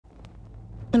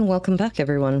And welcome back,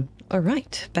 everyone. All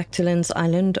right, back to Lynn's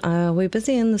Island. We're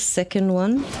busy in the second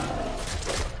one.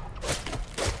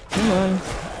 Come on.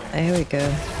 There we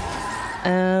go.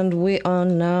 And we are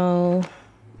now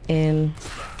in...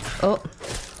 Oh.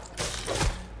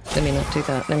 Let me not do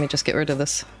that. Let me just get rid of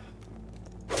this.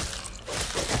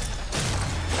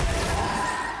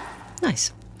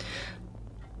 Nice.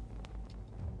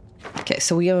 Okay,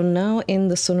 so we are now in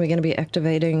this one. We're going to be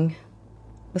activating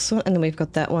this one, and then we've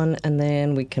got that one, and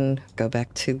then we can go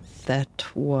back to that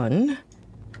one.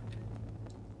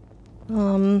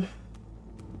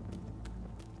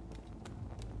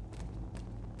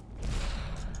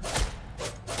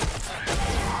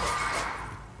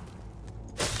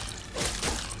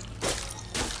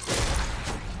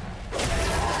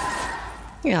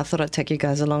 Yeah, I thought I'd take you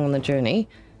guys along on the journey.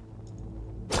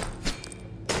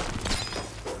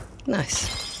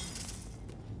 Nice.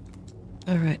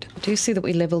 Alright, I do see that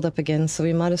we leveled up again, so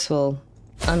we might as well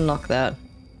unlock that.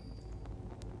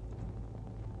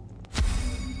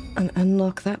 And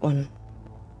unlock that one.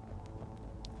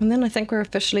 And then I think we're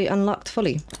officially unlocked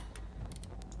fully.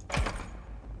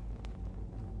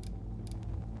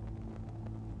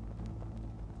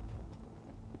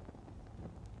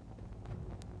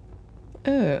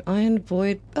 Oh, Iron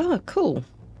Void. Oh, cool.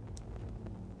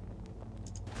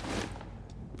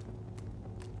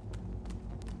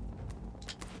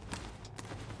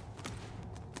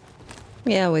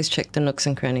 Yeah, always check the nooks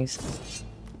and crannies.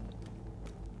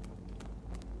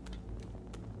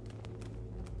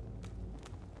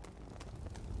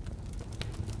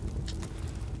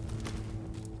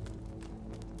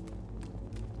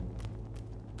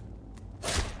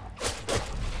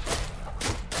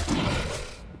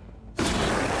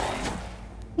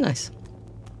 Nice.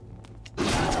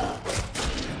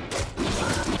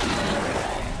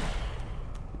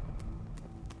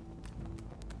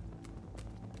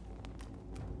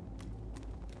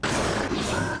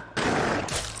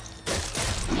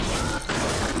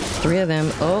 Three of them.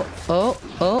 Oh, oh,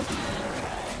 oh.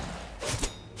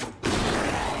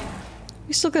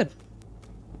 You're still good.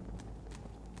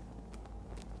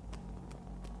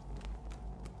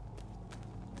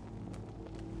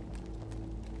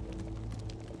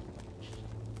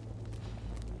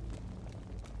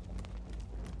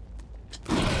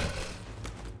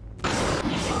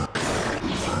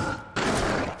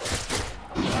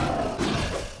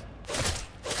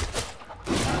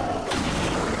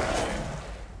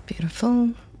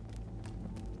 Beautiful.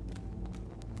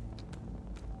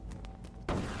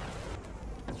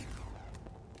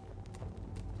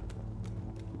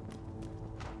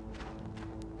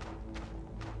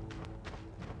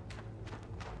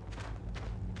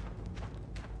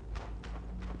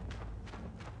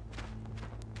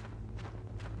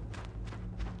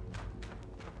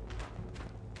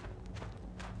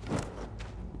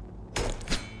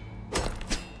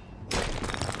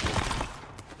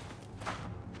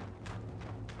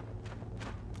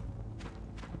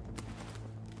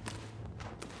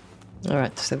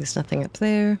 Alright, so there's nothing up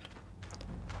there.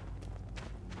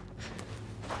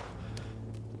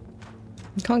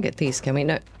 We can't get these, can we?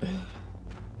 No.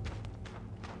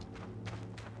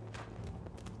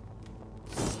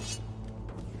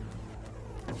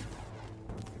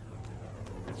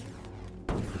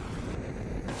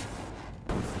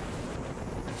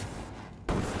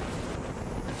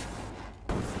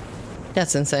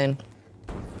 That's insane.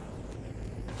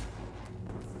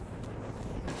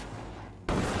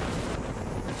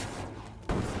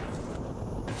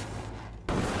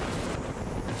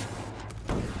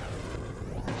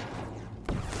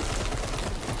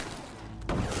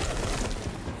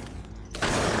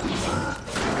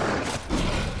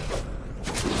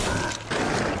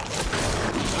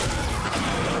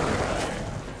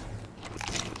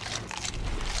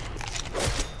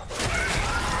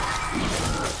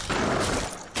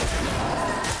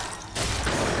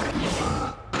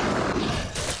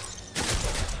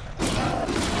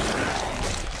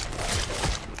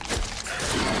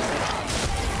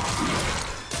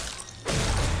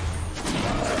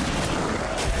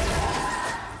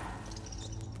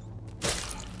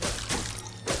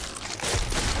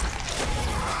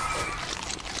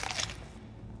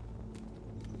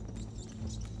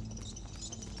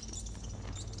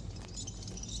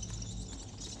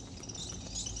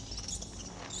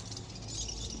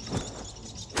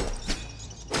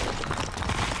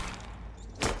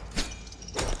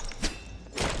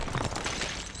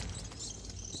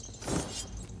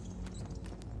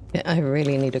 Yeah, I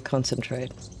really need to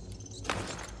concentrate.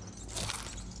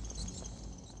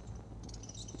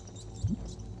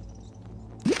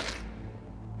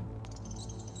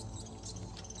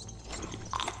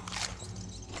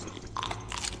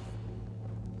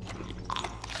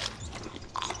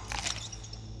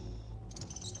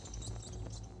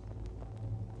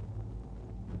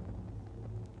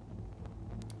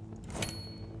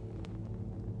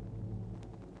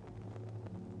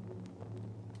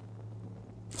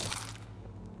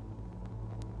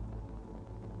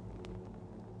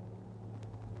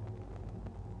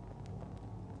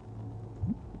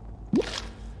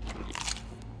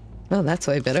 Oh, that's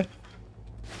way better.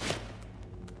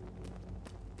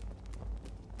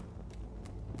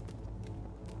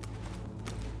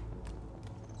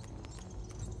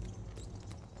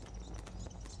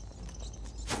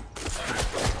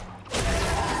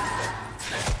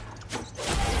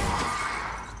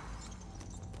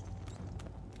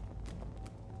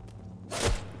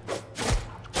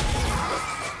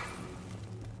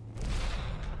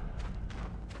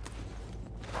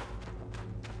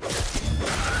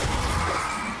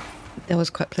 That was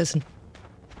quite pleasant.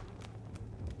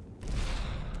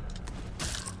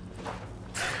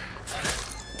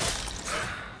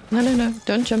 No, no, no,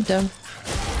 don't jump down.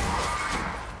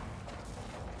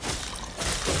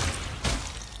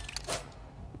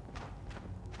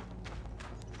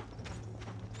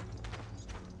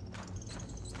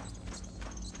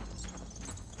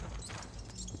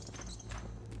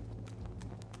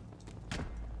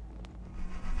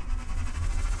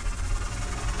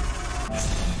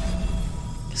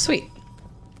 Sweet.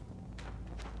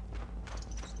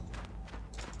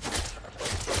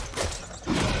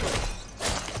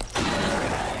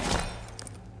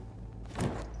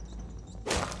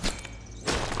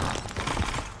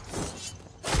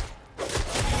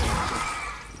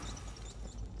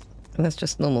 And that's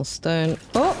just normal stone.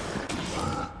 Oh!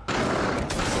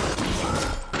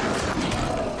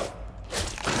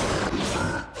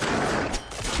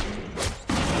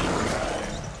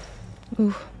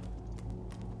 Ooh.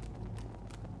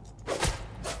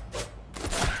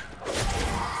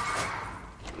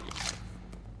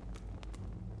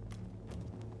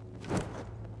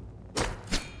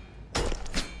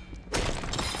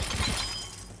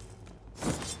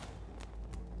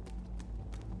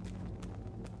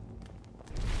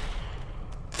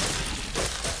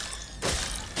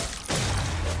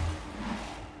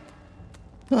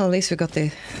 Well, at least we got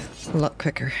there a lot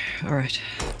quicker. All right.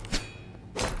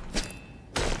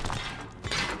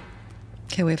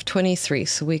 Okay, we have 23,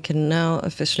 so we can now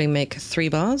officially make 3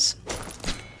 bars.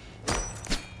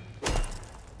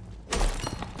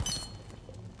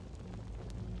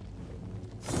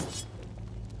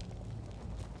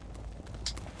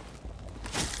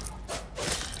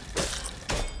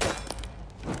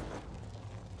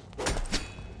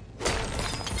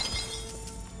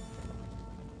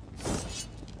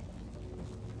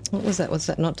 What was that? Was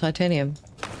that not titanium?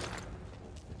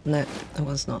 No, it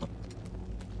was not.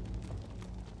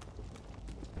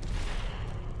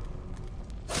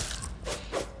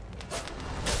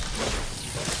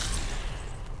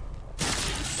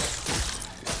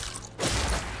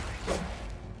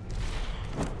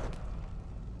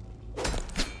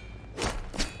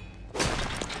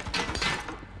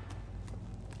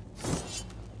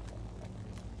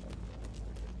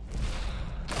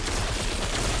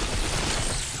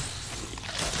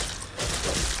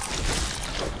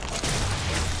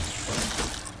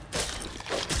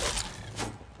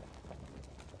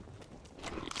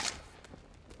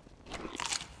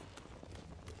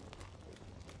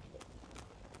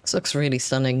 This looks really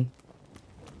stunning.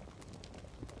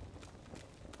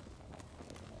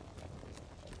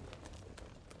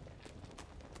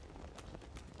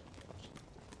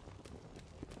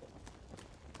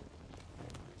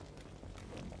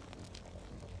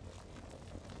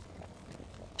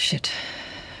 Shit.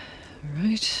 All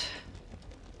right.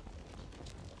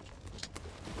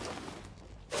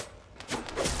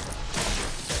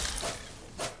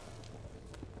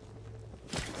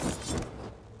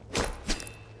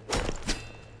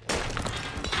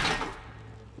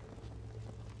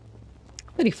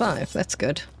 $35, that's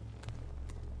good.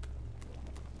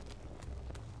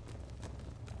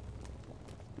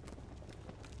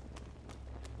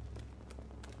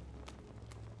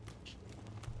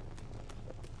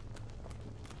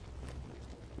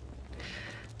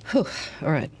 Whew,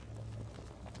 all right.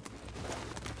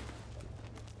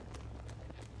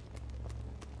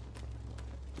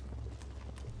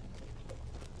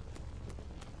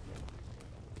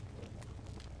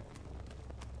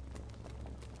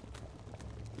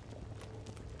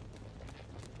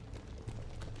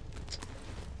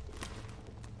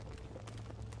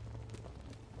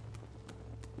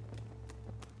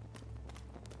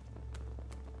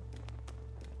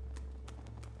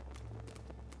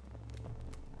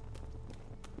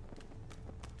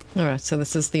 Alright, so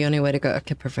this is the only way to go.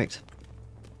 Okay, perfect.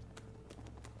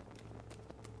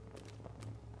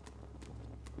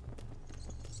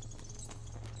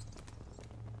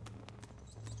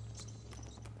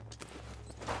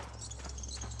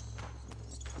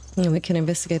 And we can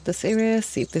investigate this area,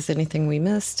 see if there's anything we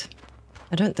missed.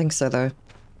 I don't think so, though.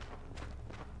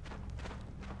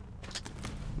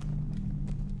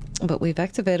 But we've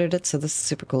activated it, so this is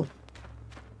super cool.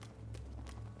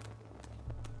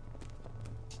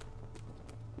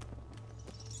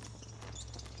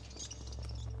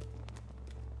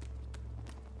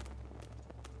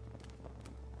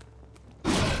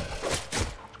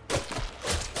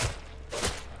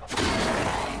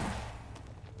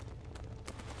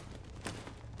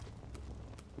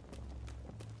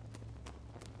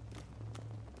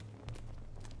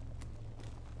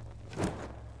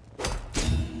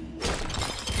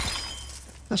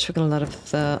 Gosh, we got a lot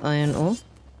of iron ore.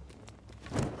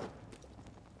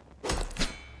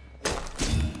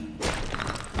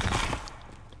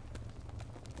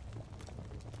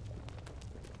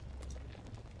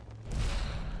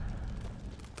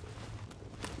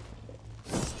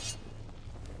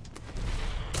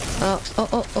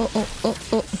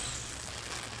 Oh.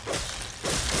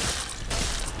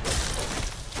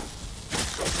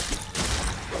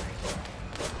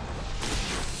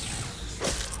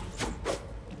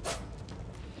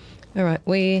 All right,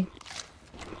 we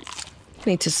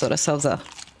need to sort ourselves out.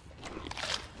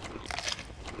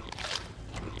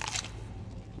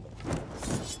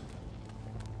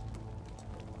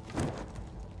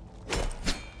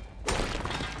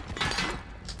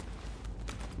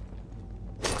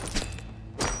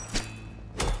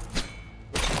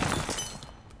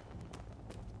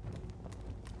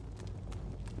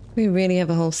 We really have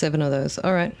a whole 7 of those.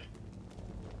 All right.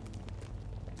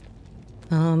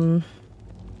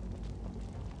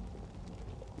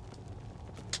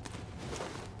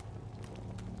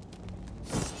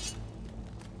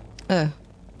 Oh.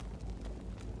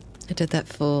 I did that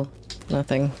for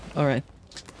nothing. All right.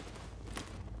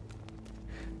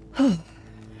 Oh.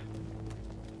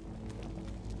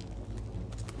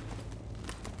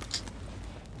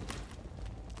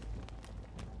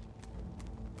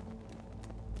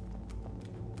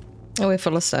 Oh, we're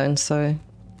full of stone, so...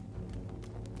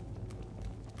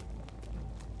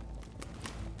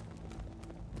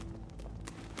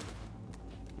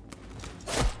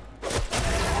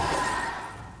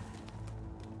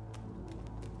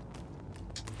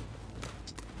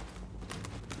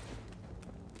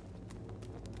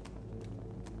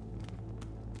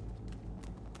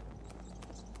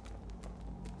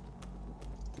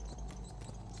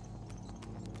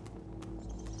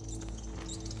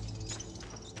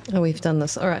 Oh, we've done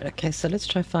this. All right, okay, so let's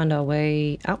try find our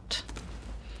way out.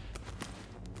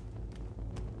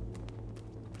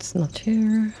 It's not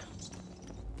here.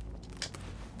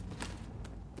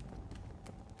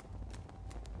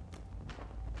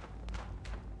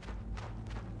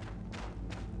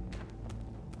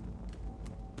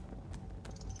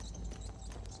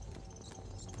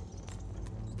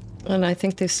 And I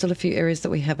think there's still a few areas that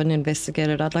we haven't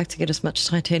investigated. I'd like to get as much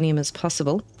titanium as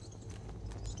possible.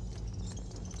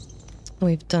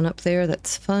 We've done up there,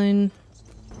 that's fine.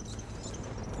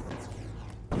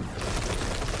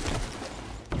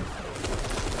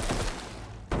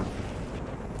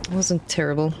 It wasn't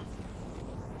terrible.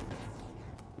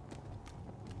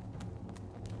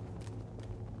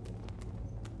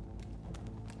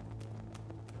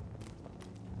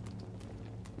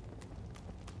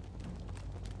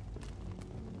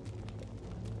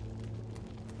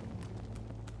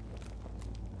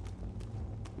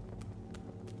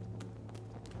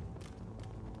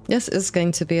 This is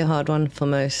going to be a hard one for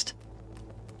most.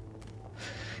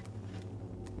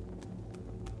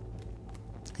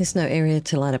 There's no area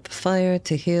to light up a fire,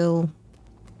 to heal.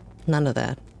 None of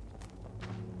that.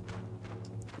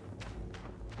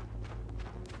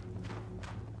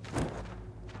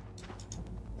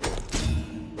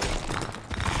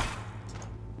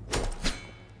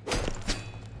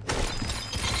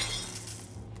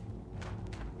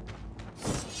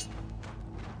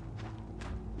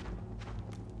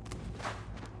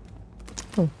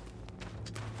 Oh.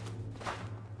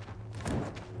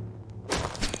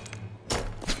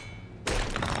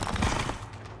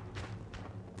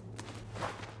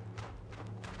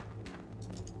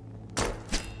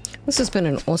 This has been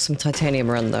an awesome titanium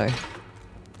run, though.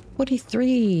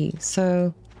 43,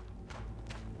 so...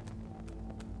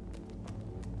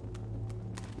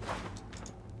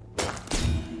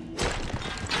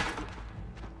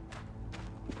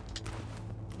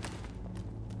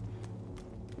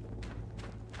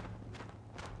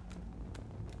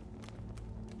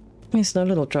 There's no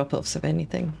little drop-offs of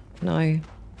anything. No.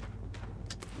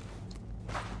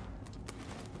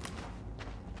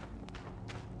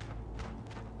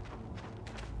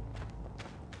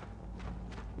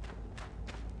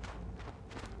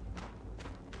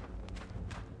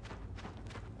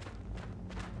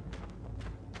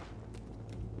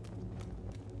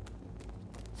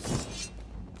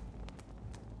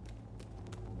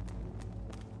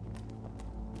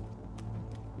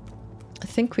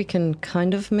 I think we can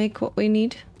kind of make what we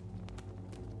need.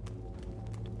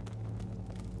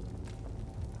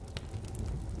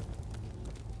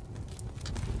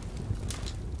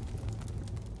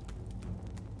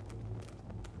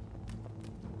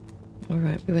 All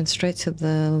right, we went straight to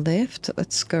the left.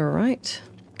 Let's go right,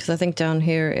 because I think down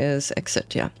here is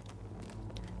exit, yeah.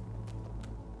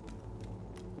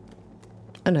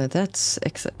 Oh no, that's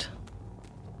exit.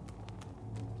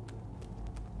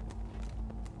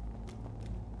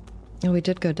 Oh, we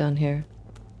did go down here.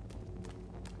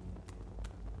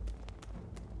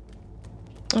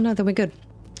 Oh no, then we're good.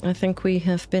 I think we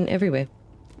have been everywhere.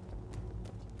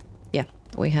 Yeah,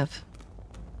 we have.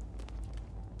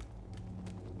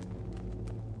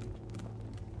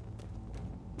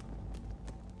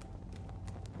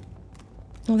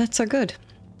 Well, that's so good.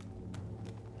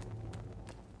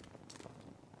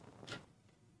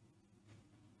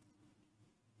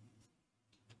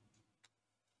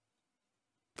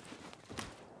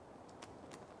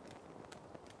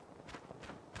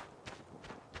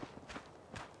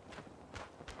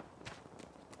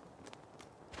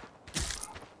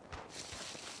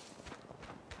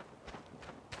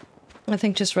 I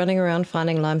think just running around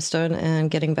finding limestone and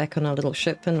getting back on our little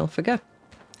ship and off we go.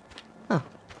 Oh.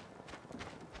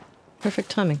 Perfect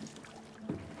timing.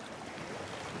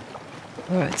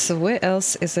 Alright, so where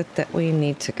else is it that we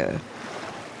need to go?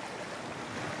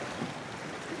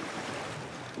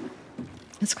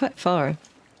 It's quite far.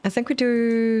 I think we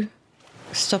do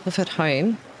stop off at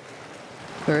home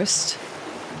first.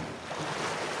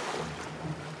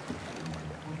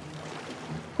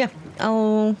 Yeah,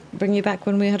 I'll bring you back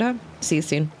when we head home. See you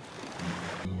soon.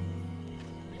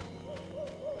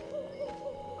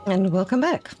 And welcome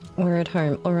back. We're at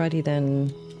home. Alrighty then.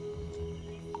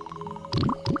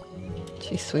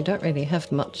 Jeez, we don't really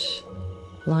have much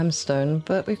limestone,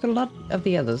 but we've got a lot of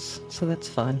the others, so that's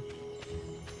fine.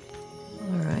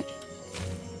 Alright.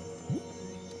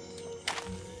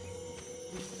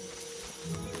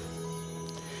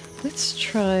 Let's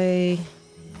try...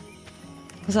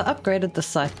 because I upgraded the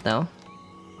site now.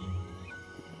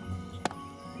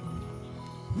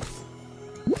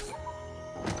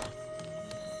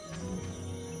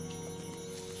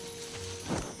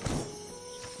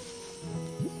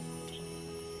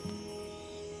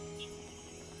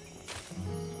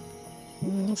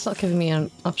 It's not giving me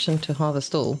an option to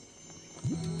harvest all.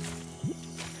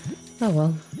 Oh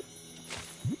well.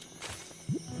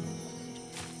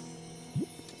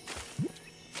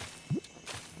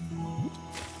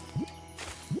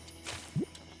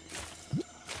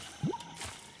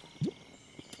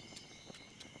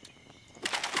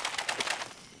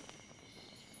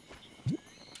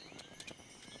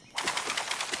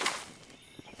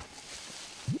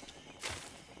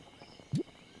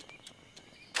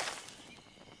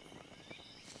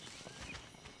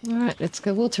 Alright, let's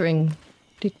go watering.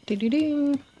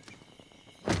 Do-do-do-do.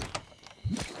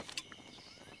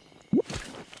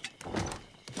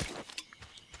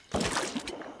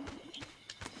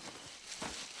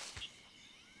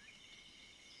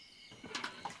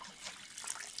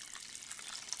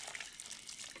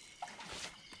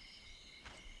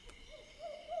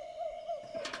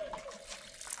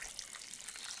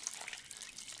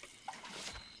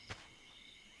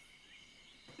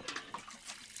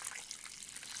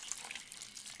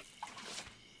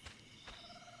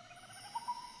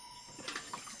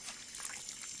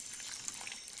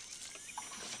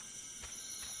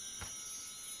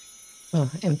 Oh,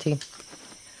 empty.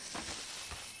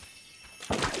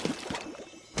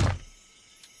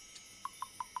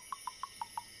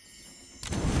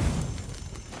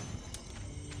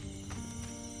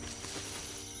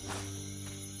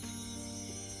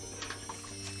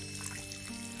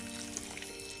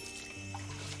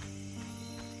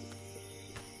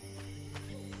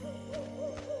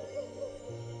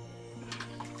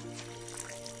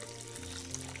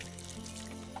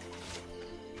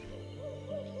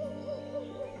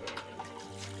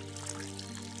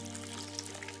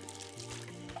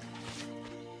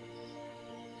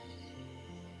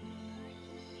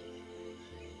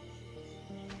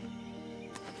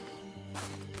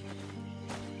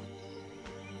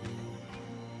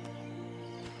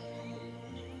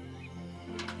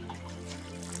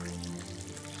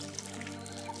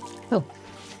 Oh.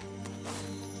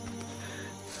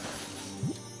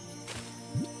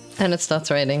 And it starts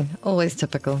raining. Always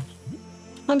typical.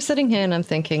 I'm sitting here and I'm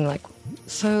thinking, like,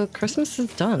 so Christmas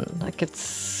is done. Like,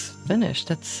 it's finished.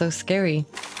 That's so scary.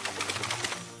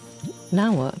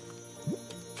 Now what?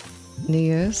 New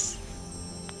Year's?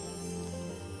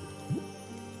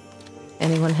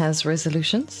 Anyone has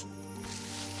resolutions?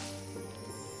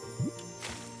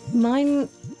 Mine...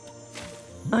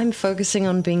 I'm focusing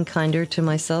on being kinder to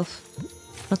myself.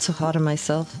 Not so hard on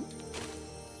myself.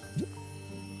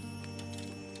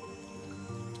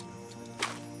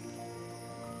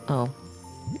 Oh.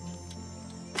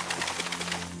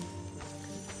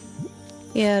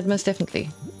 Yeah, most definitely.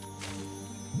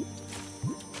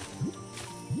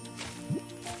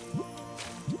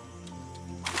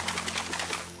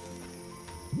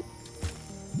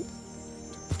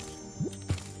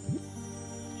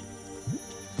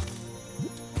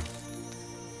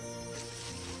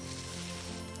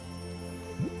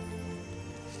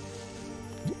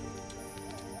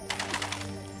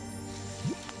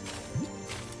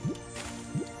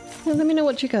 Yeah, let me know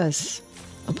what you guys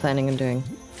are planning on doing.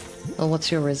 Or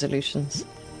what's your resolutions?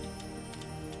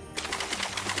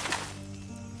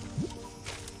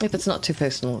 If it's not too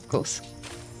personal, of course.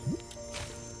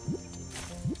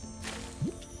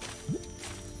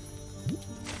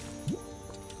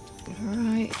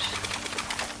 Alright.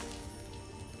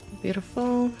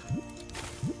 Beautiful.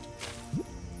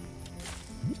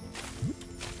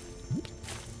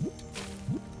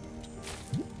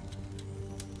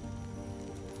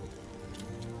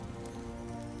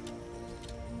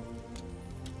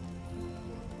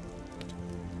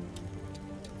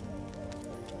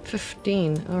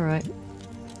 Alright.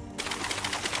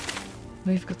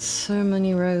 We've got so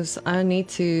many rows. I need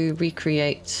to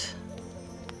recreate.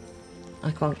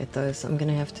 I can't get those. I'm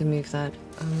gonna have to move that.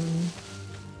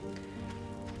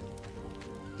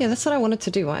 Yeah, that's what I wanted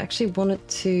to do. I actually wanted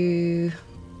to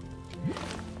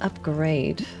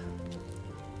upgrade.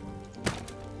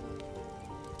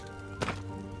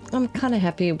 I'm kind of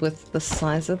happy with the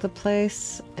size of the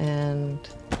place and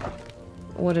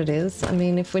what it is. I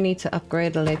mean, if we need to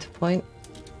upgrade at a later point,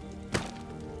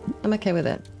 I'm okay with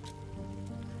it.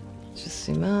 Let's just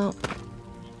zoom out.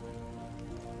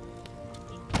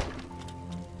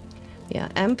 Yeah,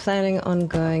 I'm planning on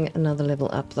going another level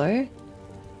up though.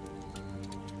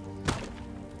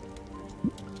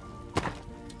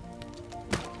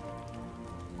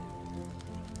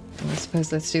 I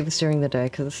suppose let's do this during the day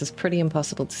because this is pretty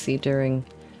impossible to see during...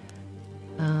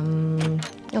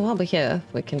 Oh, while we're here,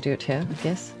 we can do it here, I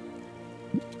guess.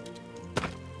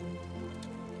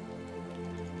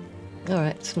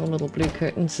 Alright, small little blue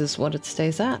curtains is what it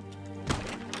stays at.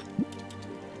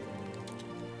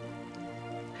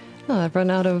 Oh, I've run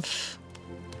out of...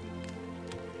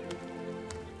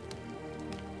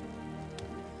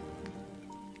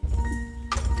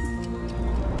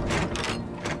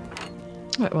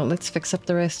 Alright, well, let's fix up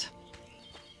the rest.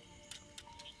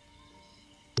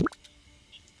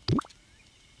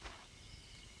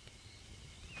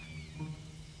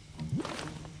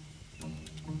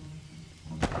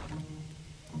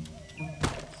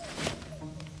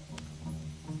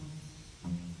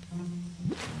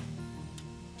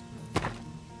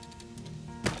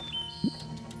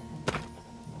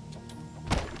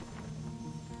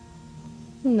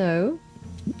 No.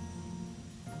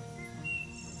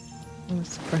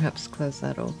 Let's perhaps close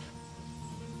that off.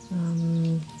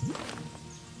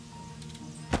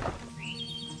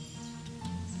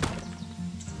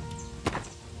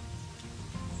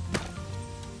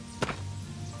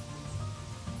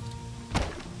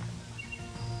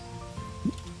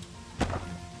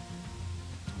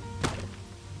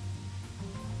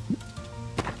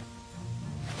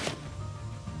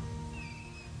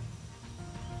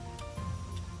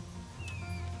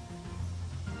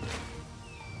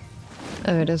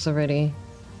 Oh, it is already.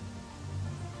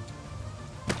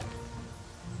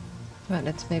 Right,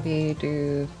 let's maybe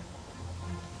do...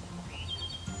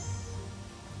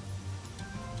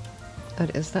 Oh,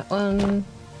 it is that one.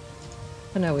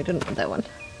 Oh no, we didn't want that one.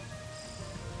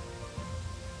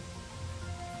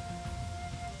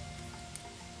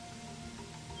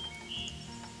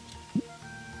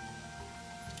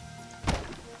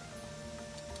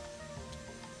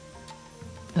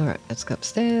 Alright, let's go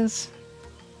upstairs.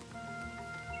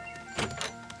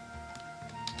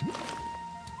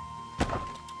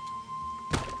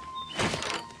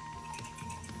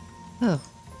 Oh.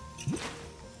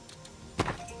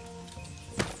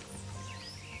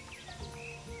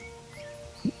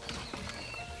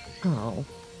 Oh.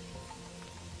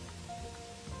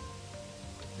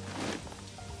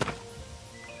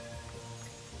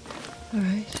 All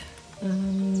right.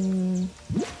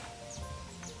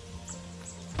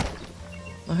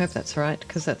 I hope that's right,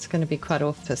 because that's going to be quite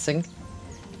off-pissing.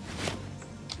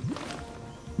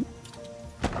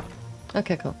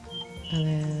 Okay, cool. And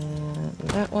then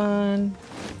that one.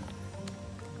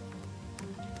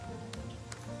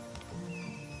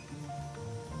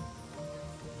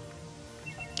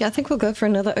 Yeah, I think we'll go for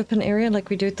another open area like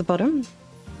we do at the bottom.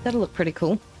 That'll look pretty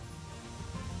cool.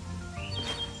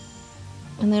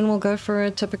 And then we'll go for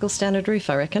a typical standard roof,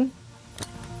 I reckon.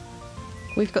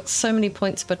 We've got so many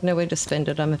points, but nowhere to spend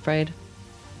it, I'm afraid.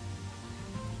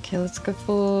 Okay, let's go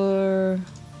for...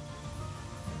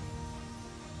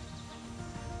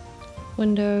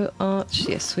 window, arch.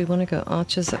 Yes, we want to go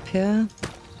arches up here.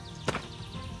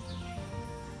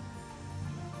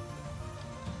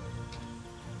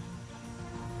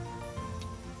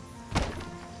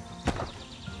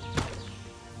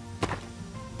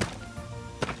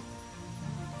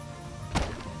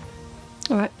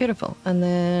 Alright, beautiful. And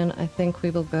then I think we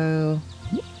will go...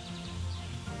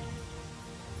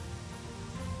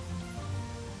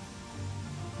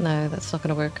 No, that's not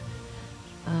gonna work.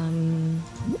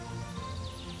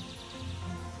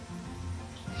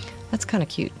 That's kind of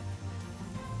cute.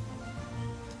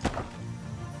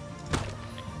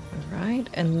 Alright,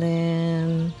 and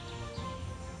then...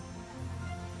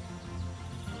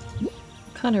 what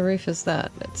kind of roof is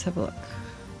that? Let's have a look.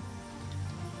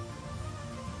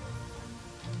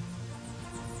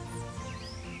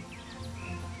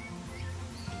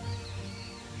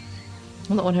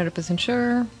 I'm not 100%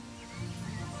 sure.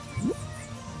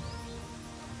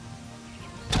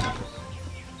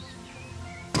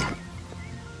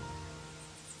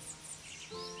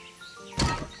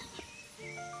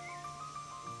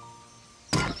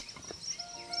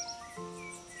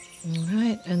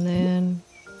 Alright, and then...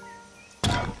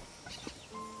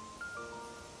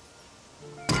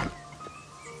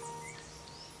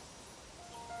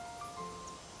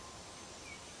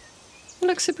 it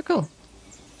looks super cool.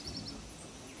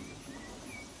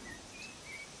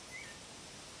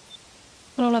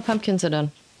 And all our pumpkins are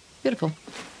done. Beautiful.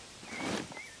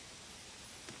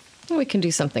 And we can do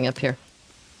something up here.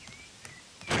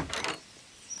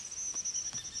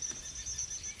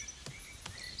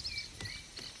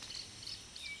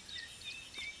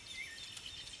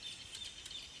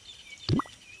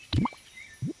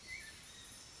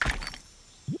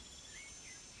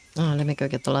 Oh, let me go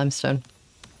get the limestone.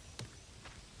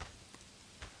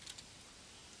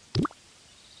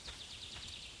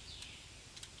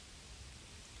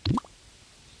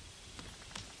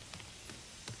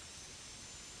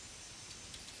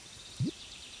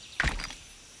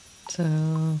 So...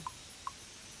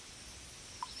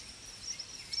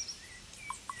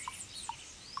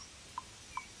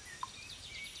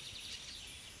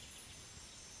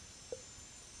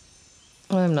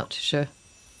 I'm not too sure.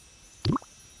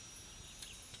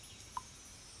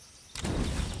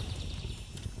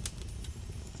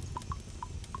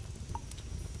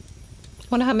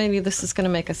 Wonder how many this is going to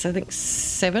make us. I think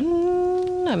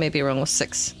 7? I may be wrong with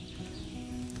 6.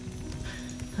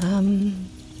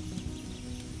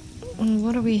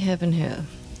 What do we have in here?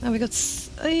 Oh, we got...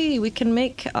 hey, we can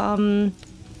make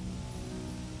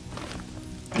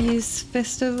these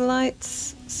festive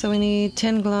lights. So we need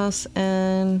 10 glass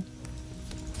and...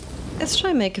 let's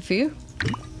try and make a few.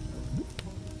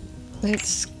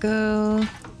 Let's go...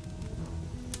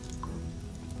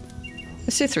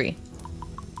 let's do 3.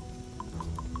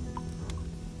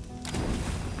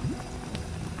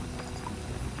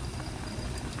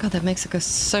 God, that makes it go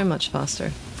so much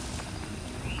faster.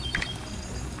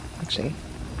 Actually.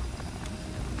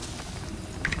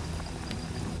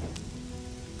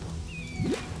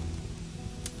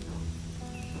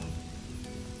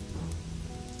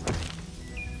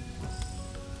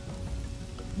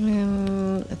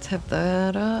 Let's have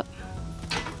that up.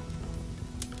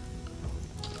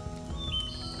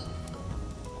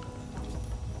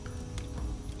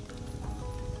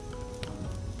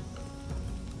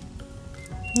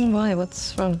 Why?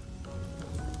 What's wrong?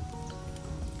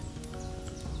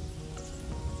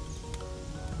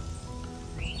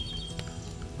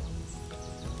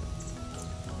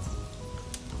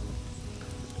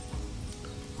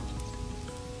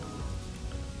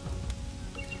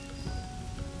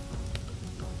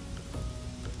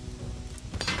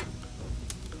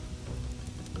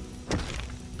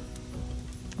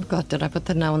 Oh God, did I put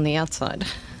that now on the outside?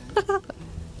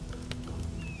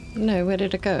 No, where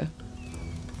did it go?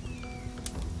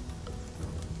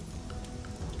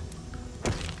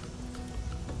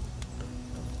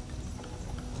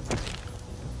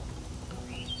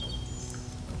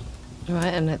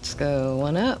 Right, and let's go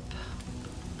one up.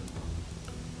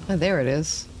 Oh, there it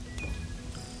is.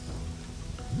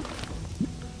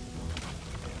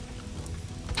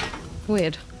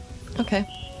 Weird. Okay.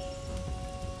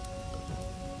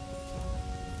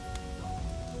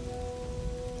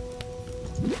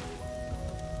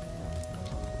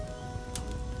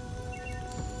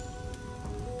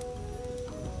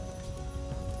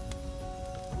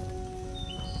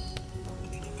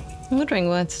 I'm wondering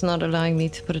why it's not allowing me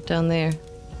to put it down there.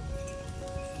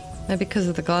 Maybe because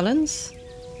of the garlands?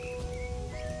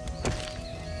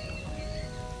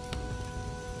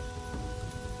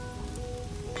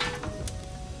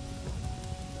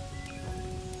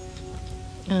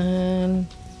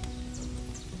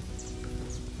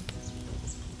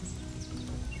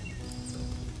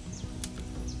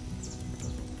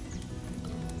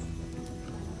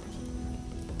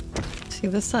 See,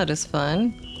 this side is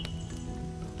fun.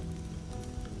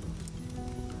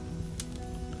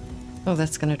 Oh,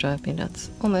 that's gonna drive me nuts.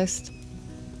 Almost.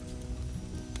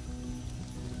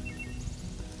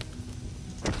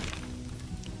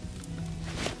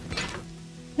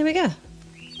 There we go.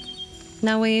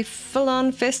 Now we full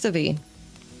on festive,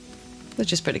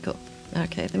 which is pretty cool.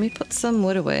 Okay, let me put some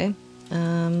wood away.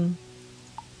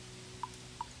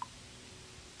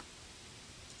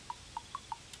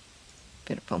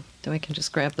 Beautiful. Then we can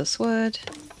just grab this wood.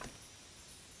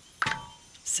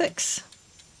 6.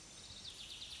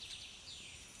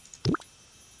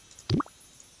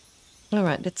 All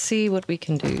right, let's see what we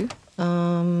can do.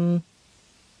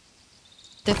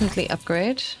 Definitely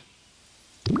upgrade.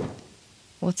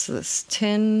 What's this?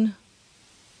 10.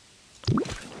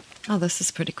 Oh, this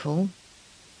is pretty cool.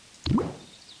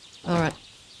 All right,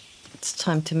 it's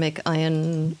time to make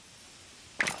iron.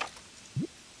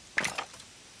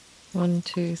 1,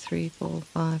 2, 3, 4,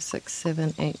 5, 6,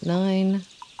 7, 8, 9.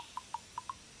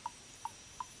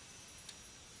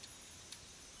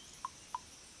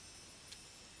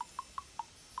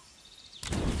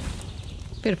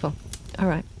 Beautiful. All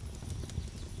right.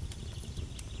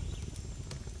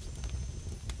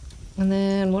 And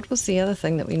then what was the other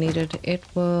thing that we needed? It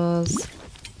was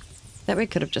that we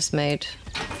could have just made.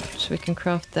 So we can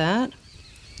craft that.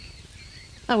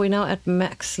 Oh, we're now at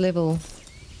max level.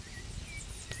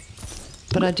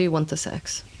 But I do want this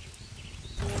axe.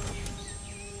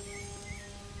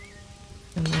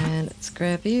 And then let's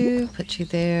grab you, put you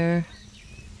there.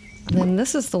 And then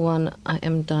this is the one I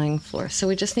am dying for. So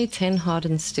we just need 10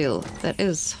 hardened steel. That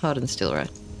is hardened steel,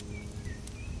 right?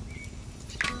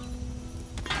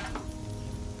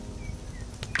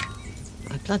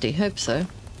 I bloody hope so.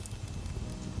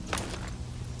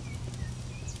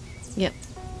 Yep.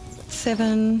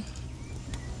 7.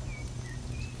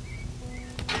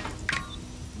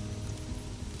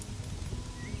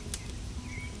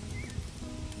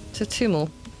 So 2 more.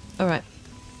 Alright.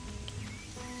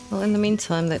 Well, in the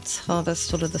meantime, let's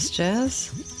harvest all of this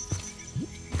jazz.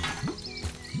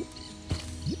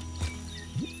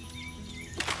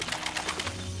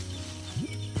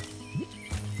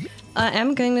 I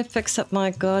am going to fix up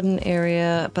my garden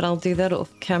area, but I'll do that off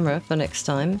camera for next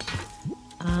time.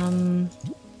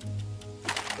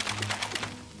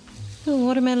 The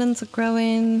watermelons are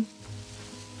growing.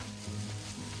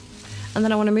 And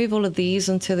then I want to move all of these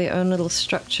into their own little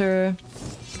structure.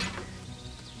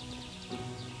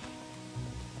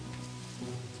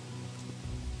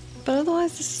 But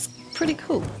otherwise, this is pretty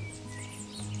cool.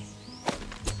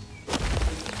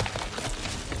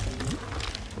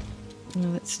 Now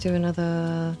let's do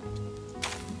another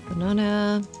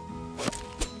banana.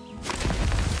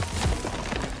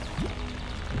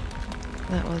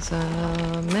 That was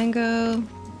a mango.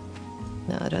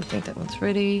 No, I don't think that one's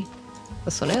ready.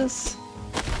 This one is.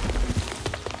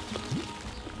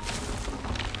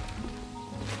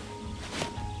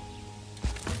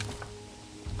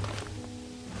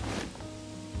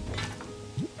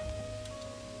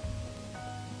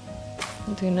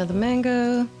 I'll do another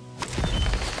mango.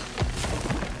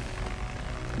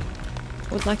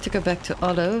 Would like to go back to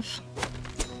olive.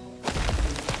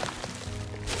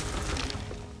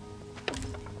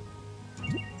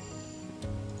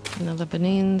 Another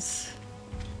bananas.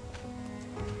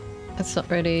 That's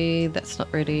not ready. That's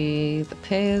not ready. The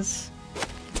pears.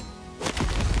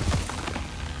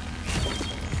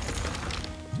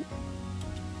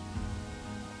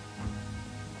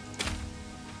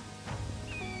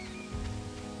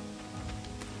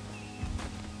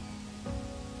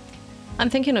 I'm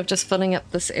thinking of just filling up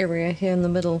this area here in the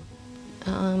middle.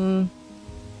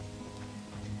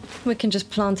 We can just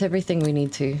plant everything we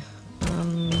need to.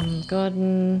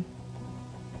 Garden.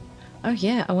 Oh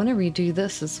yeah, I want to redo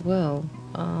this as well.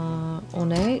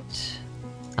 Ornate.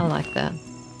 I like that.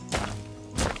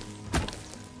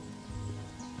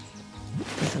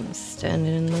 Isn't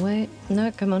standing in the way.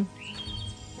 No, come on.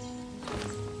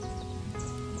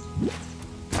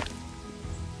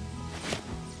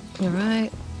 All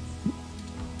right.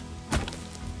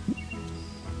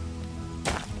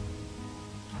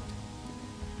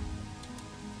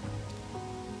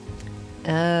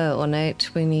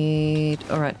 Ornate, we need...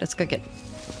 Alright, let's go get...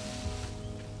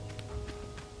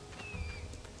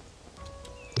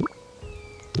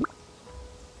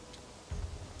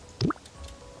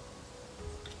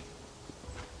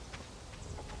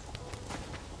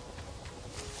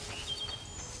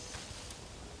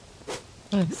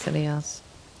 Oh, silly ass.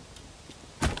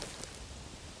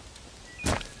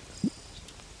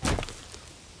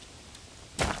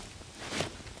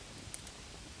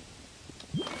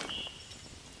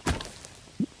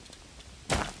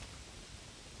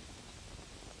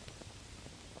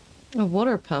 A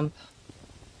water pump.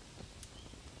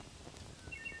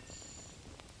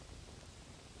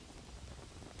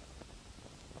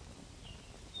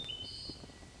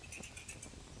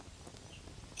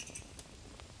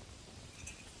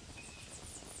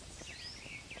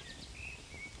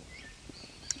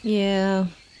 Yeah.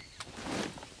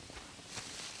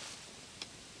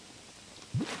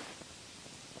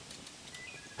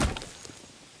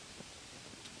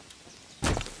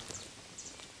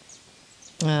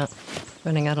 Yeah,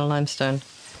 running out of limestone.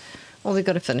 Well, we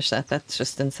got to finish that. That's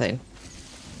just insane.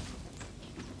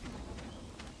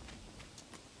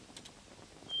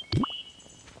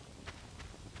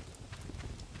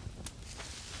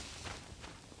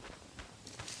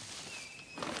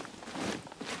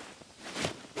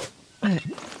 Alright,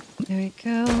 there we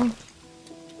go.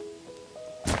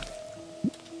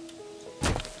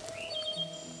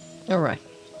 Alright.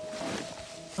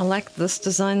 I like this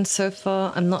design so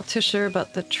far. I'm not too sure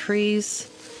about the trees.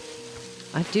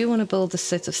 I do want to build a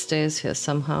set of stairs here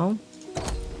somehow.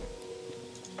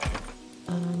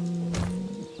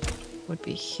 Would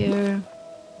be here.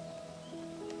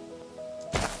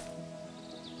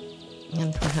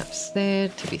 And perhaps there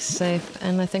to be safe.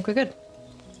 And I think we're good.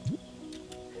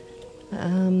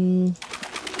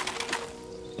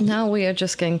 Now we are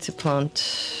just going to plant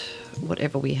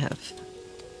whatever we have.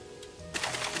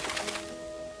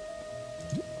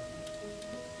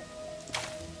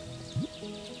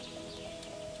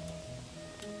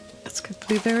 Let's go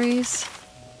blueberries.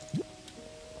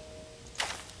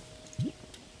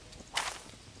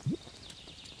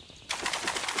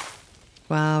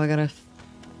 Wow, we got a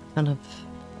ton of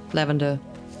lavender.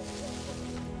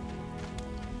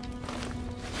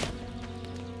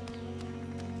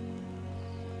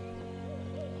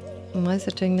 Why is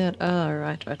it doing that? Oh,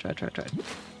 right.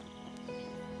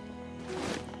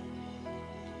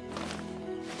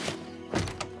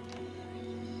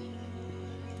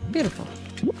 Beautiful.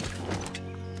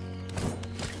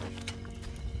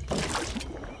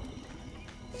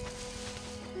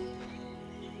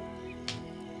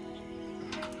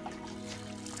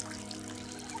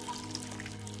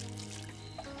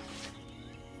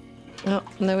 Oh,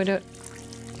 no, we do it.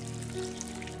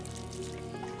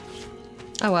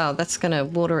 Oh wow, that's gonna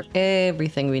water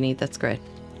everything we need. That's great.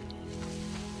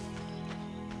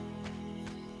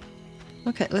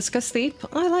 Okay, let's go sleep.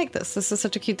 I like this. This is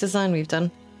such a cute design we've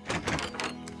done.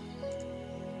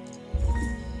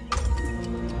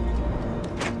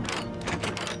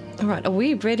 Alright, are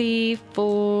we ready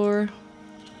for...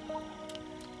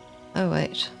 Oh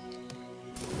wait.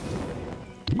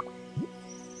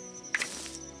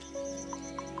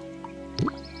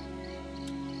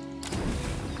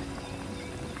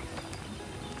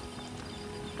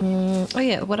 Oh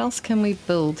yeah, what else can we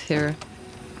build here?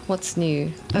 What's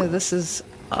new? Oh, this is...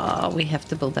 we have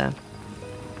to build that.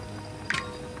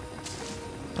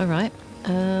 Alright.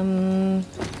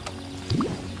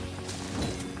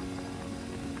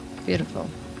 Beautiful.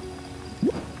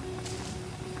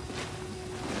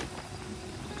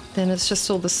 Then it's just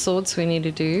all the swords we need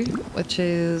to do, which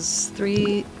is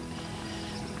 3,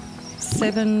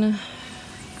 7,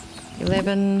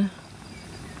 11...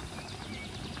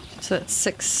 So that's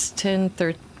 6, 10,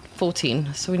 13,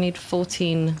 14. So we need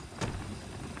 14.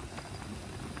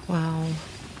 Wow.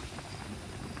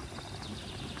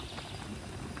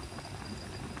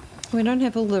 We don't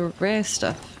have all the rare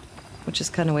stuff, which is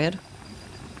kind of weird.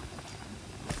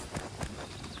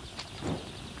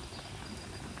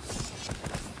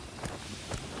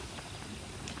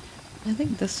 I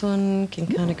think this one can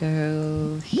kind of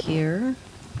go here.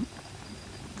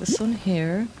 This one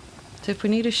here. So if we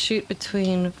need to shoot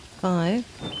between 5...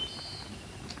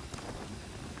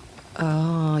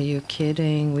 Oh, you're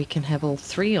kidding. We can have all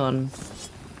 3 on.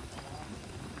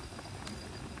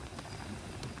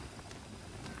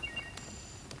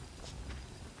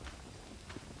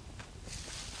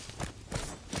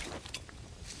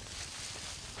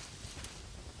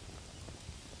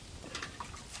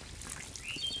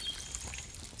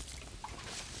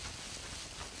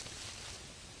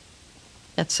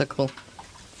 That's so cool.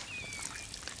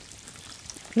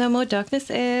 No more darkness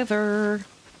ever.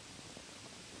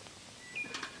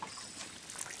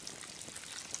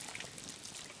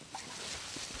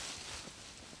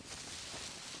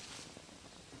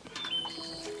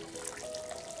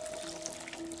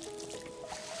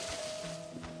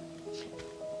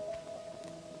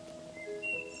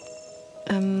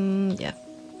 Yeah.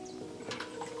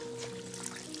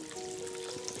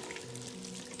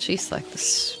 Jeez, like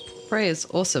this spray is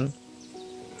awesome.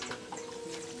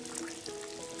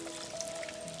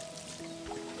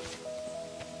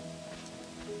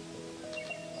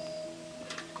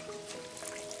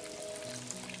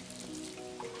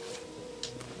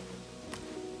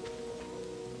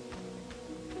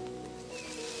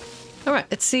 Alright,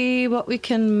 let's see what we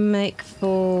can make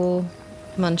for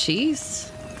munchies.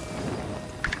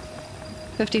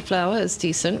 50 flour is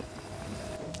decent.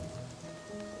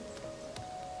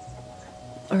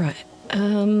 All right.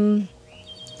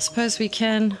 Suppose we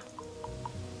can.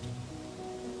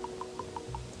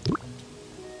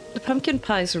 The pumpkin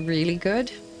pie is really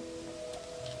good.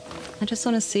 I just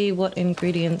want to see what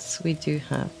ingredients we do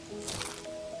have.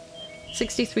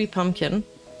 63 pumpkin.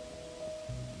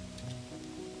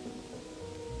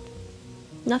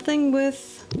 Nothing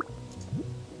with...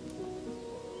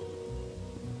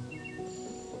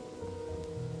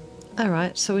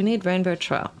 Alright, so we need rainbow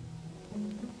trout.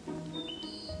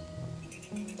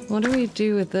 What do we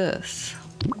do with this?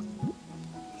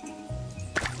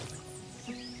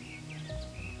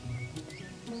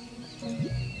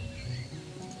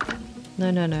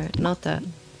 No, not that.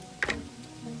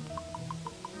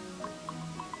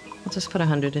 I'll just put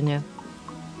 100 in here.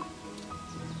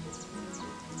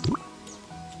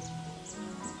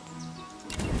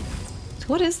 So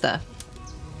what is that?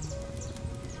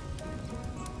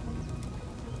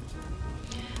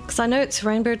 Because I know it's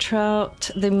rainbow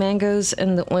trout, the mangoes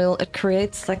and the oil. It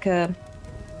creates like a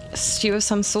stew of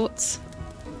some sorts.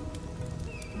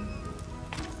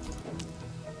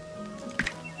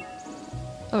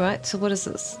 Alright, so what is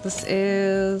this? This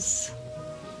is...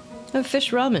 Oh,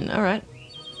 fish ramen, alright.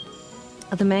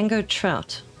 The mango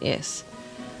trout, yes.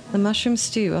 The mushroom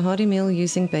stew, a hearty meal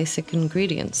using basic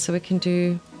ingredients. So we can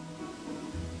do...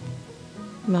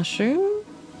 mushroom,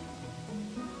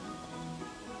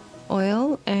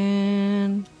 oil,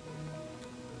 and...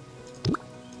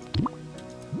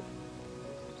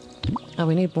 Oh,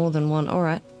 we need more than one,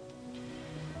 alright.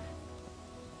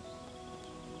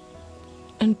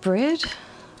 And bread?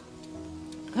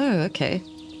 Oh, okay.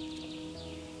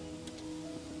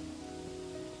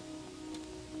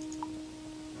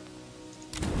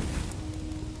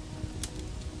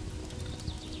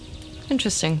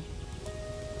 Interesting.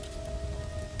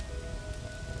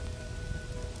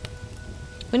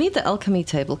 We need the alchemy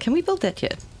table. Can we build that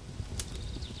yet?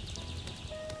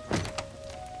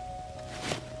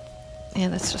 Yeah,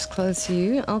 let's just close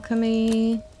you.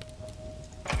 Alchemy.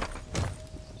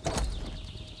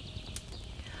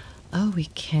 Oh, we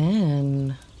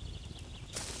can.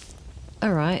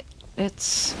 Alright,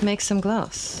 let's make some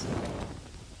glass.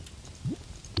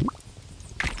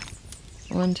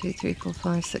 1, 2, 3, 4,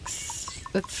 5, 6.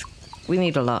 We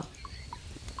need a lot.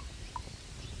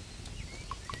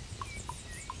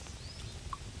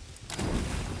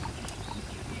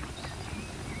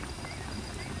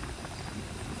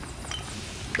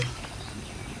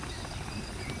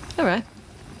 Alright,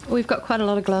 we've got quite a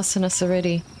lot of glass in us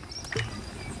already.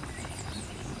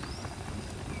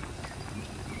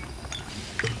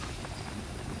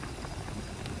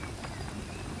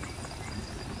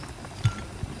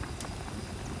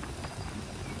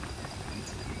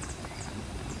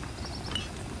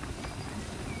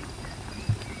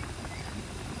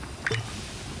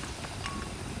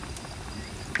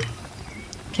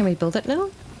 Can we build it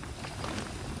now?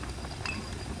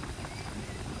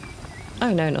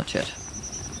 Oh no, not yet.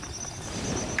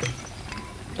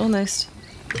 Almost.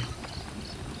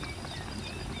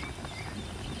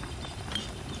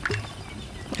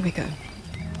 There we go.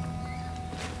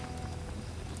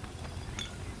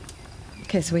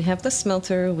 Okay, so we have the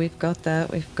smelter, we've got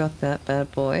that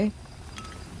bad boy.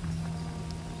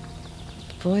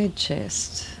 Void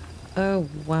chest. Oh,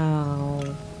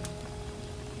 wow.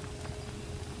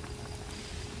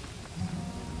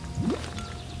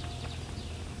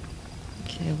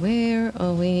 Okay, where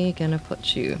are we gonna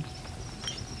put you?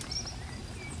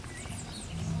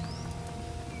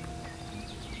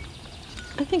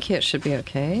 I think here it should be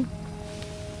okay.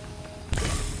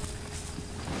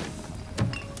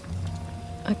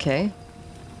 Okay.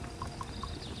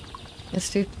 Let's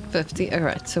do 50.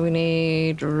 Alright, so we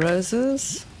need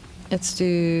roses. Let's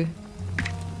do...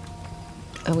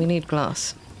 Oh, we need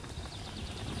glass.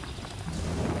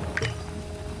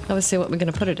 Let's see what we're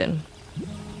going to put it in.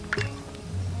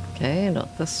 Okay,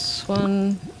 not this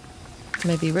one.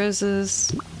 Maybe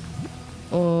roses.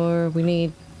 Or we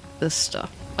need this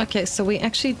stuff. Okay, so we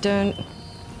actually don't...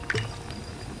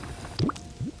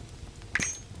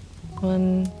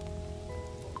 One...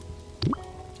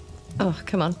 Oh,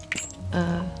 come on.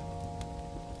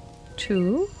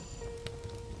 2.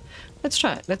 Let's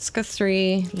try it. Let's go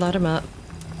 3. Light them up.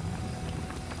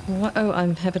 What? Oh, I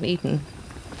haven't eaten.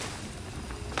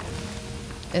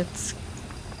 It's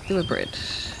do bread.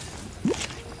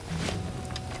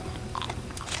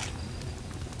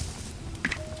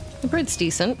 The bread's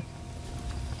decent.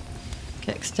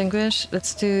 Okay, extinguish.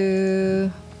 Let's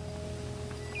do...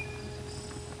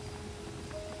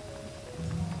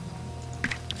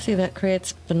 See, that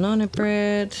creates banana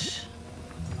bread,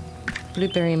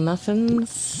 blueberry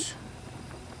muffins.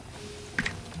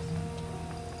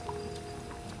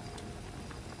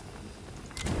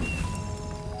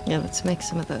 Yeah, let's make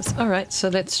some of those. All right, so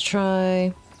let's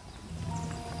try...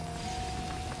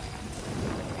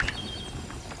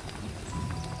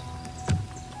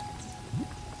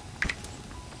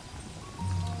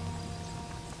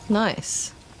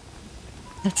 Nice.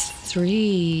 That's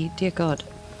 3. Dear God.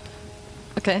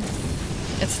 Okay.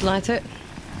 Let's light it.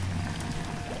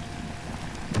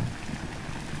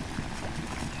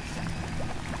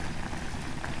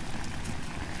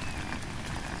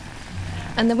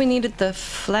 And then we needed the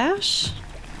flash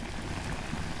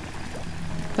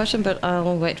potion, but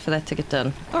I'll wait for that to get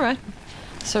done. Alright.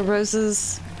 So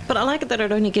roses... But I like it that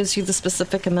it only gives you the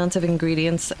specific amount of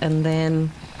ingredients and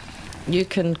then you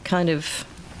can kind of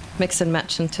mix and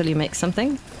match until you make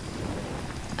something,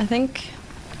 I think.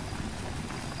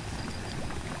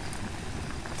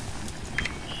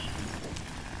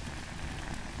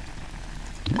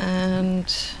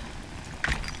 And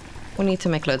we need to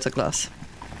make loads of glass.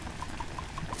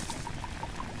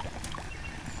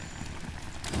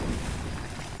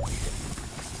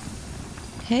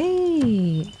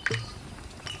 Hey!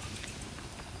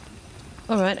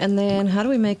 Alright, and then how do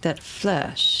we make that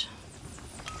flash?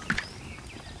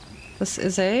 This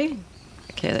is a...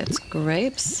 Okay, that's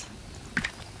grapes.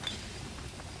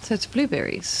 So it's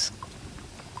blueberries.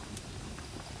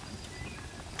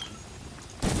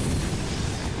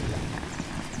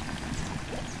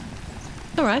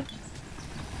 Alright.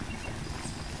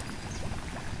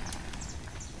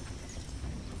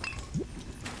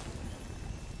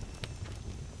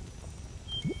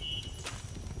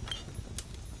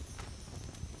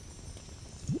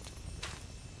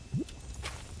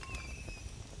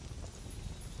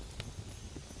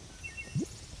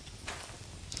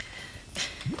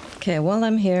 Okay, while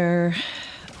I'm here,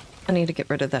 I need to get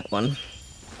rid of that one.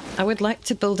 I would like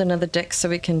to build another deck so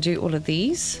we can do all of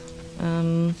these.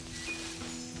 Who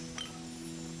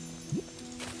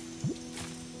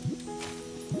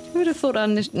would have thought our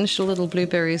initial little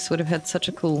blueberries would have had such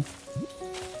a cool...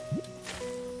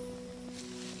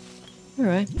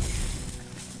 Alright.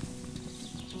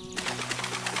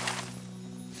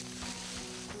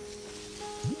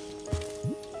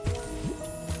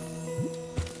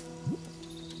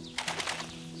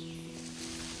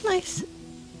 Nice.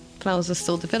 Flowers are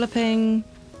still developing.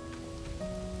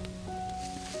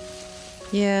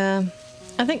 Yeah.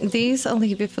 I think these I'll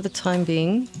leave you for the time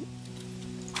being.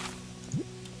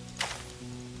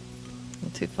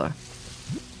 Not too far.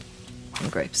 And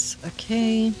grapes.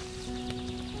 Okay.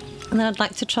 And then I'd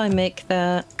like to try and make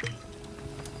that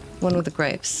one with the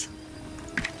grapes.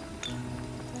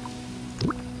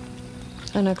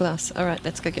 Oh, no glass. Alright,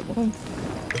 let's go get one.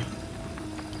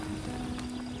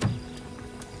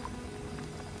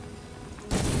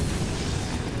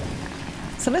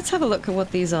 So let's have a look at what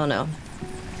these are now.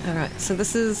 Alright, so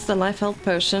this is the Life Health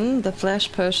Potion, the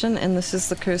Flash Potion, and this is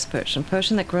the Curse Potion.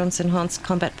 Potion that grants enhanced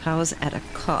combat powers at a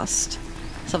cost.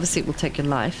 So obviously it will take your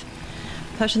life.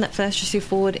 Potion that flashes you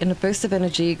forward in a burst of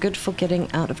energy, good for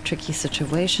getting out of tricky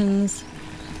situations.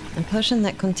 And potion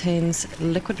that contains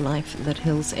liquid life that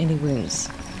heals any wounds.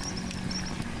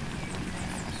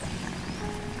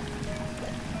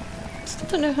 Still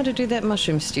don't know how to do that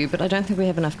mushroom stew, but I don't think we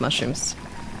have enough mushrooms.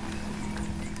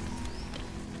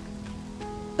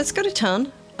 Let's go to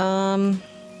town. I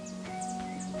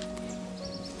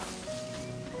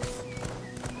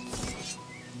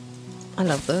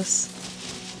love this.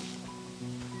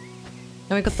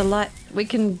 And we got the light. We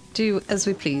can do as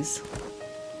we please.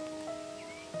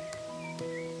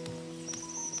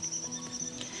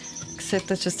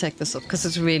 Except let's just take this off because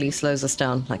it really slows us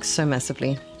down like so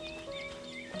massively.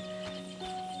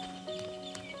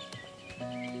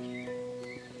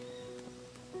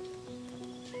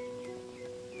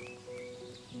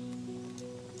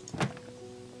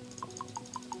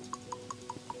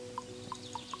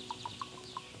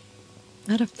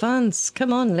 Out of funds.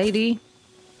 Come on, lady.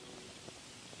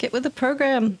 Get with the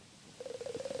program.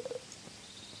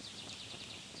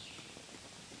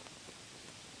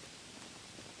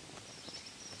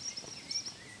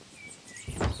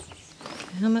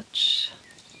 Okay, how much?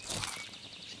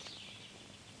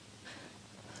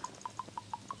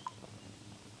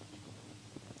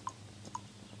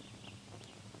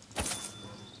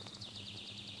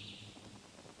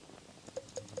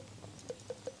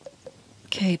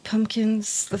 Okay,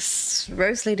 pumpkins. This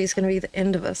rose lady is going to be the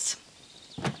end of us.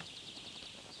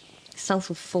 Sell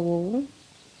for 4.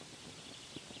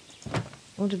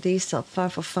 What did these sell?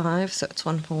 5 for 5, so it's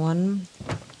 1 for 1.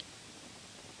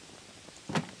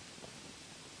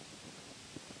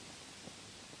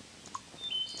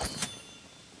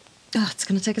 Oh, it's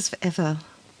going to take us forever.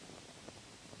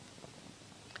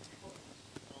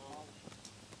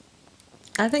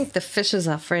 I think the fish is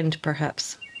our friend,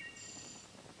 perhaps.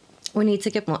 We need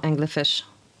to get more anglerfish.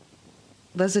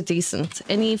 Those are decent.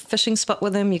 Any fishing spot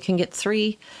with them, you can get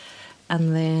 3.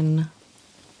 And then...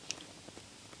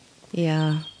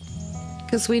 yeah.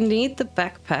 Because we need the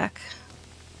backpack,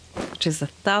 which is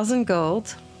 1,000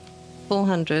 gold,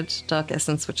 400 dark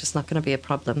essence, which is not going to be a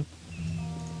problem.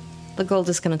 The gold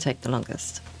is going to take the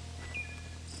longest.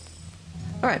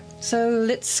 Alright, so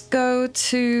let's go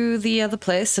to the other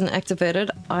place and activate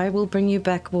it. I will bring you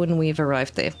back when we've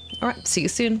arrived there. Alright, see you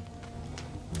soon.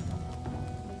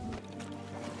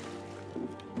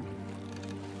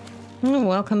 Oh,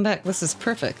 welcome back. This is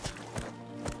perfect.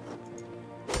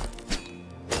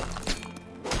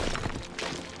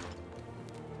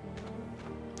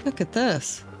 Look at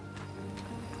this.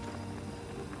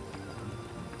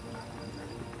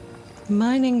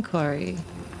 Mining quarry.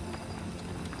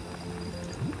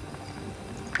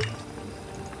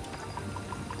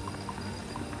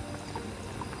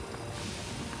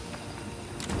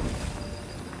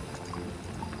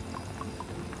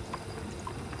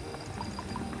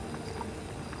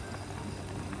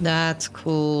 That's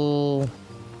cool.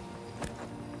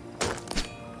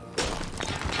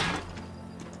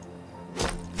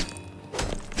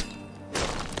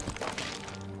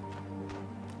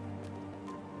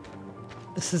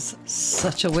 This is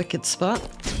such a wicked spot.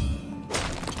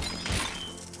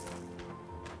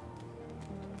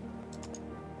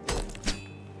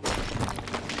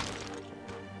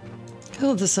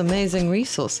 Oh, this amazing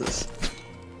resources.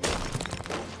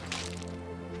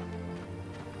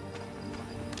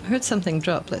 I heard something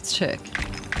drop. Let's check.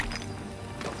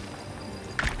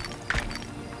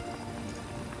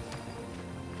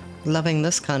 Loving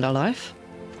this kind of life.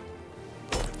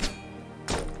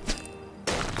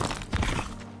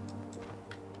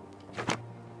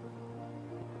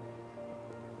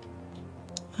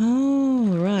 Oh,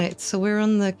 right. So we're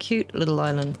on the cute little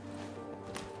island.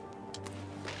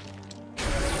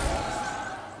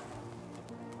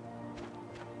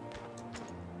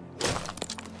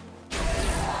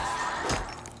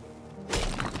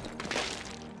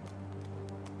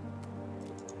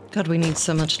 God, we need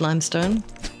so much limestone.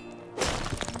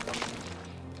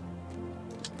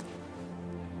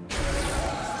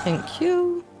 Thank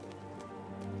you.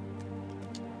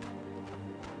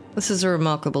 This is a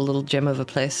remarkable little gem of a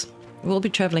place. We'll be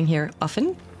traveling here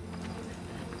often.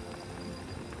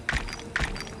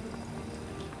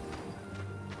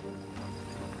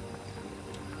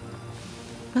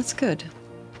 That's good.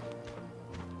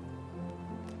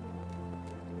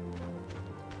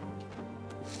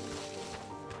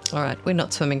 All right, we're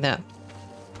not swimming that.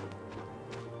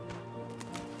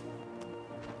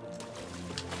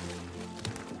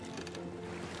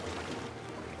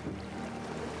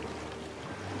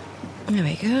 There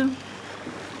we go.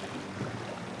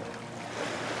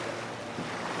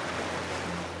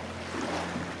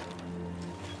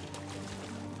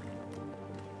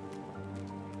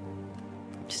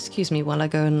 Just excuse me while I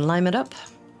go and lime it up.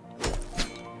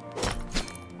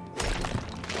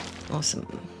 Awesome.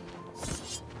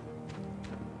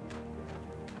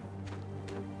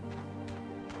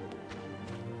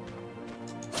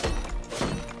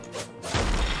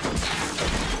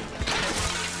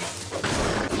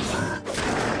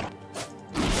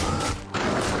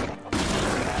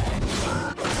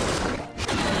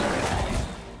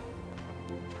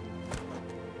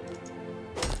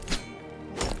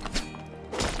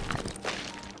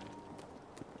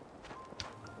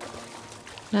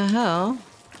 Now how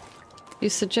you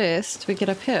suggest we get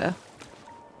up here?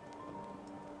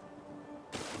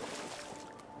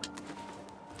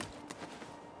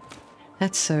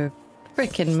 That's so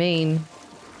freaking mean.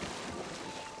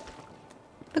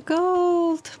 The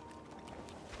gold.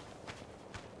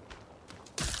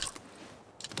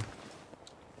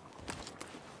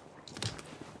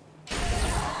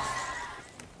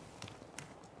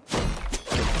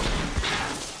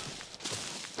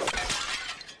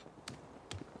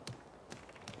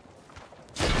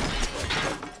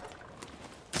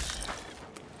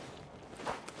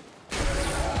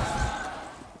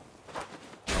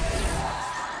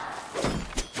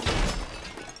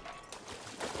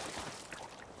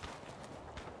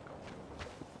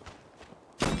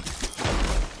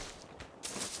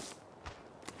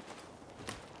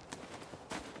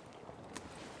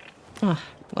 Oh,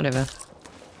 whatever.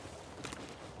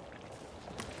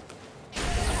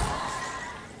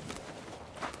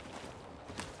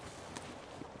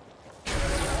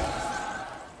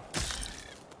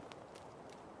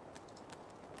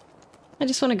 I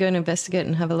just want to go and investigate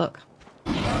and have a look.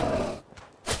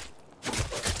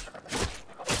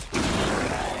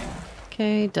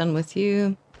 Okay, done with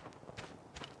you.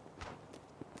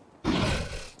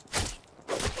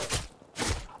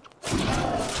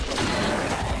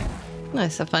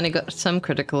 Nice, I finally got some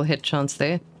critical hit chance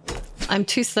there. I'm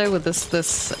too slow with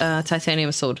this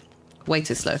titanium sword. Way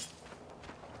too slow.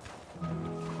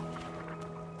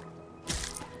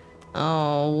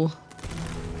 Oh.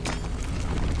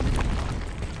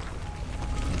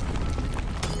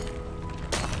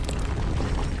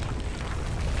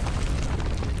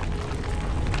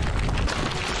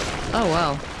 Oh,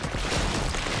 wow.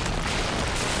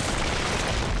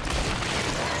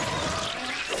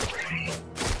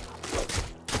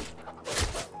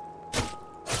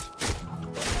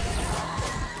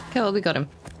 Okay, well, we got him.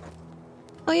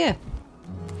 Oh, yeah.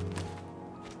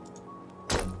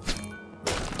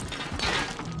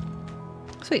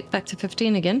 Sweet, back to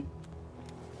 15 again.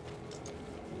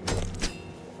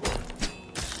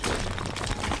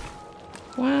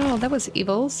 Wow, that was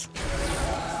evils.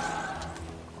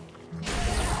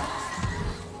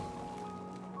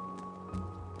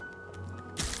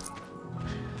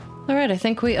 Alright, I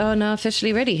think we are now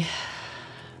officially ready.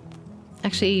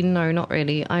 Actually, no, not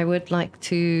really. I would like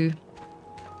to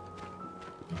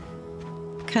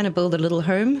kind of build a little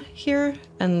home here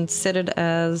and set it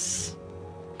as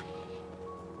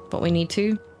what we need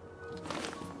to.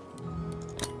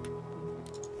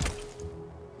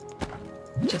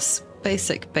 Just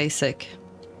basic.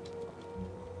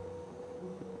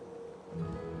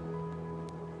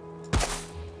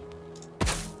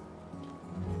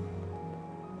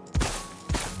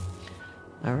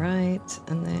 All right,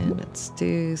 and then let's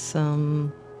do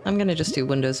some... I'm gonna just do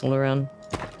windows all around.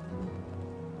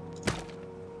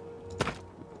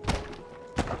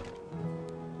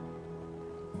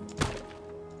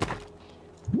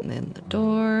 And then the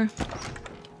door.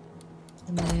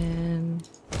 And then...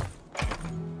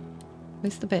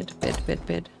 Where's the bed?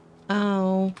 Bed.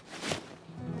 Oh.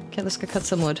 Okay, let's go cut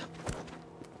some wood.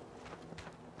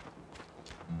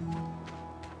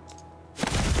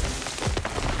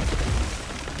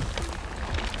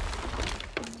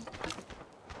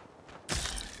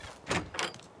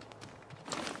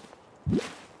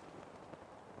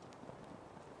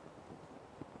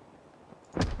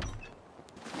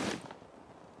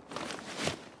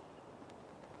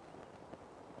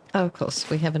 Oh, of course,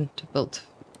 we haven't built.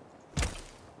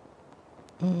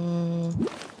 Okay.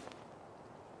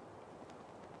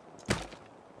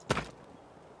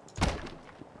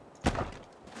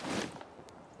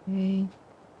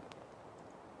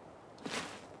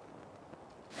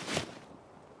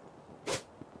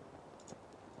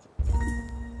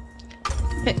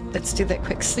 Okay, let's do that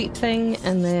quick sleep thing,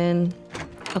 and then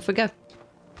off we go.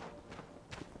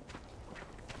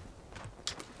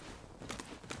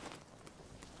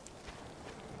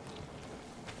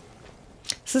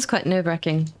 This is quite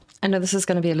nerve-wracking. I know this is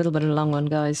going to be a little bit of a long one,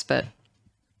 guys, but...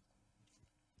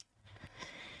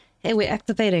 Hey, we're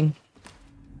activating.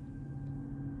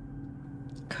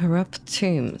 Corrupt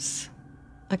tombs.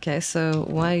 Okay, so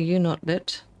why are you not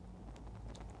lit?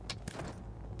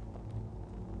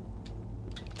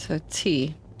 So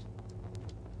T.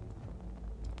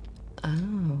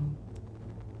 Oh.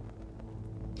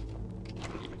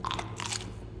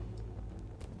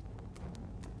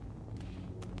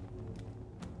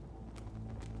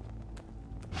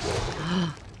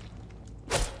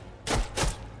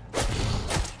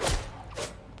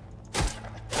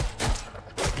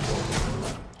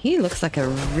 He looks like a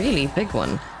really big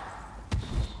one.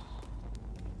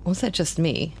 Or was that just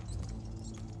me?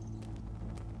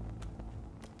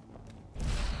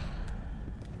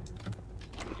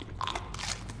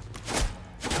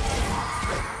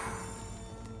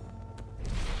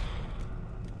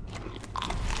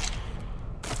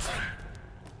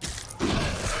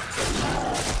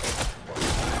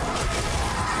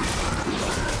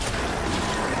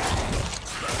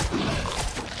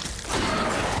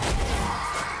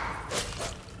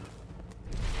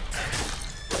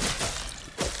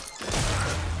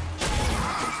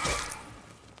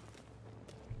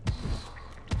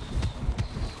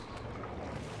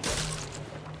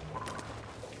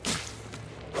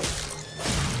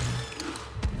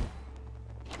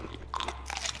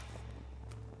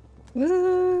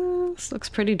 This looks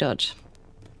pretty dodgy.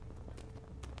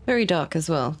 Very dark as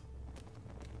well.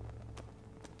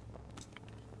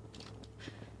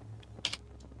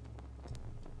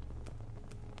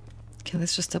 Okay,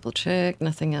 let's just double check.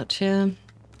 Nothing out here.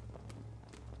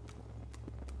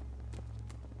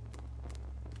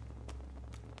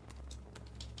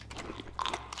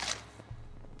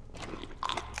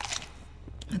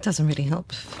 That doesn't really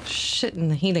help shit in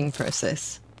the healing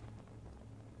process.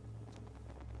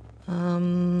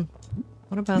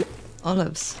 What about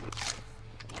olives?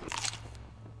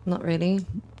 Not really.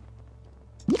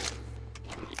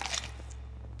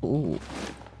 Ooh.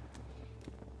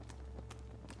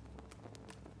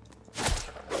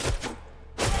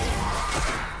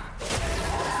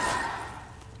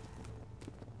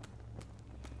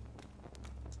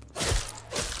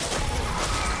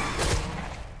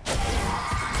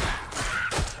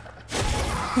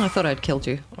 I thought I'd killed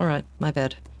you. Alright, my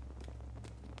bad.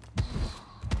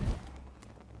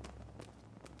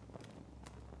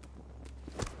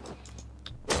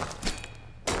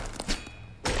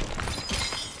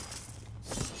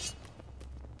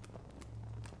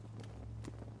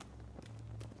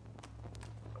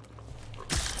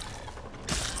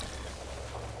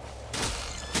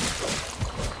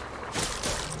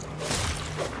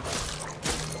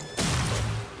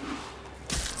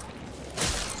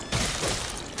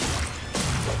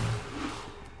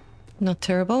 Not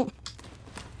terrible.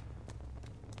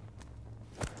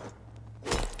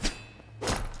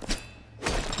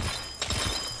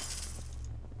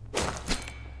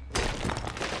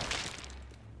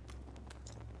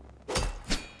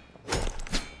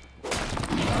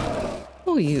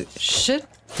 Oh, you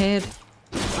shithead.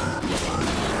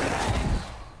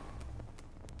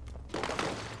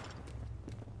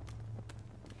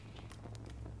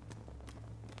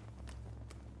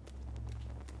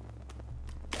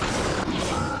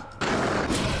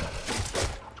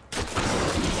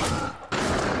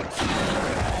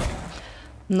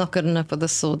 Not good enough with the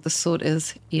sword. The sword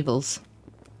is evil's.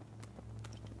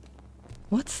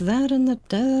 What's that in the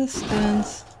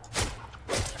distance?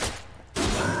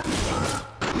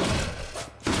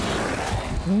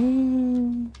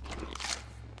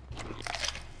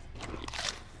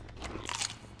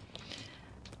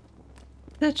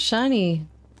 That's shiny.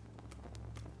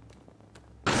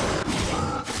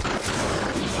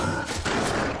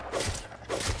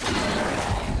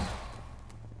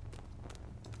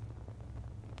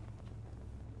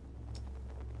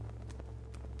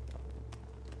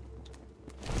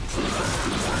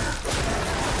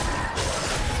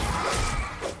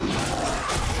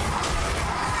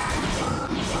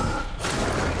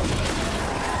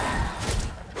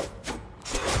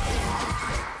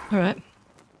 All right.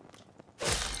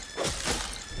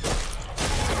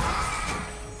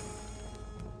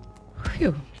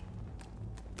 Phew.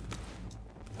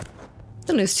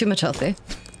 Don't lose too much health there.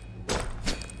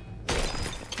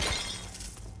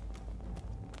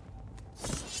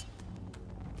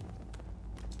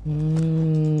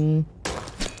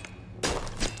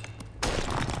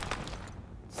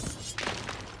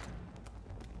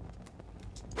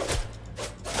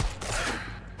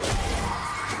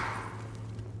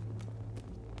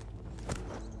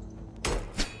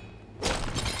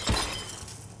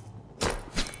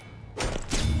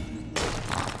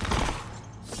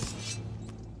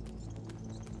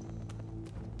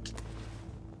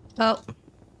 Oh.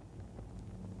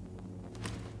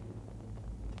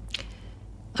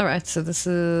 Alright, so this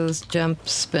is jump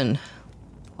spin.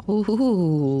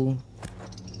 Ooh.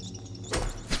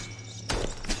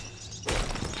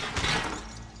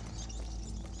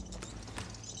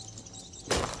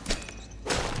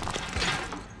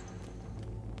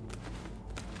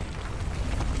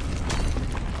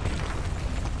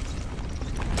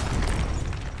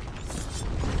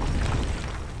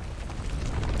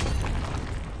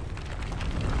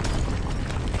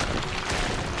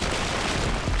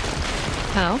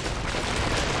 How?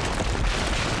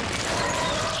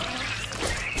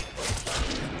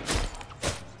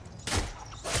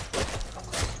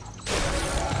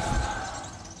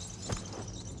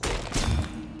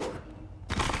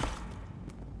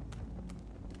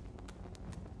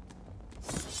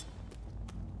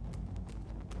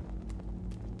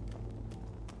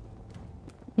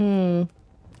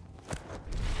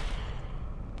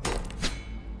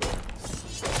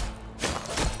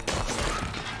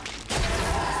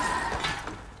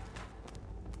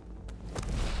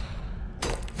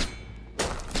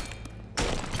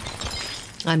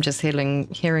 I'm just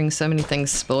hearing so many things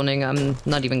spawning, I'm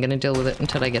not even going to deal with it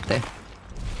until I get there.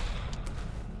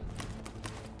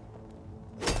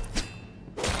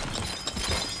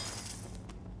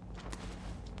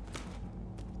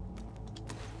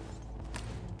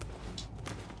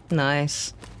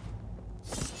 Nice.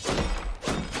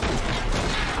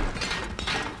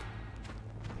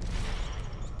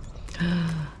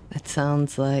 That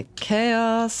sounds like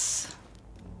chaos.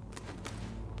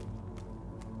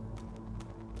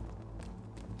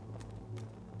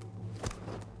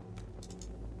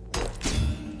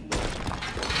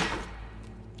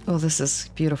 Oh, this is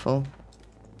beautiful.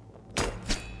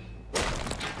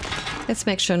 Let's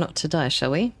make sure not to die,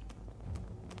 shall we?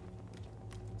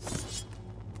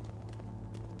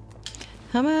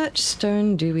 How much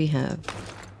stone do we have?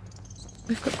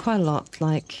 We've got quite a lot,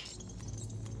 like...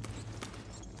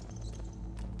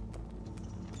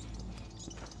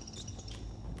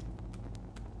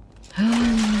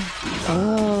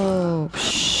 Oh,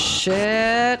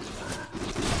 shit!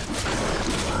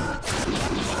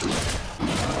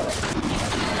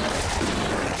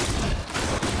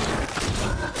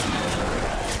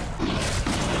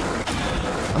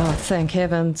 thank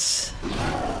heavens.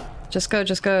 Just go,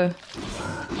 just go.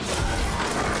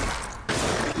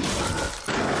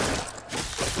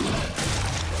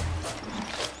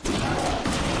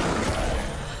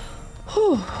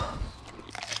 Whew.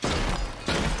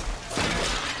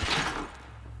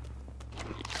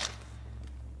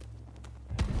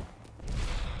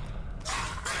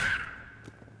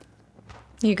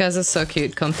 You guys are so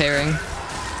cute comparing.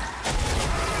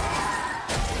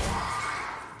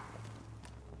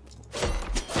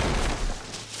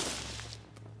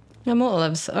 No more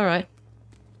olives, alright.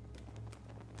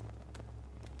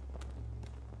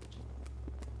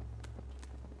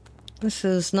 This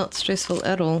is not stressful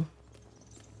at all.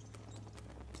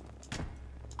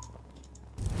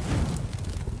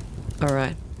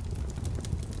 Alright.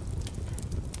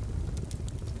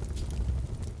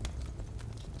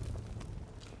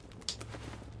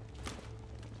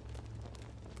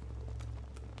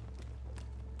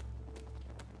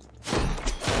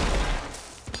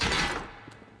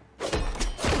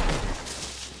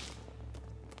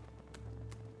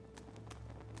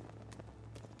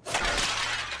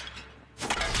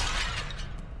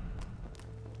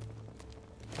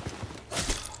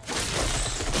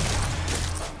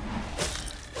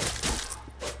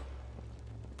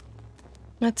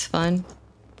 That's fine.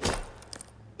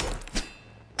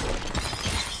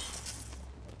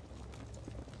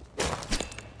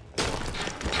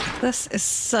 This is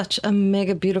such a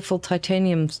mega beautiful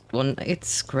titanium one.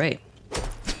 It's great.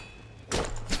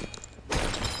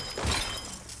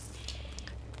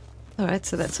 Alright,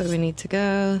 so that's where we need to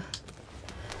go.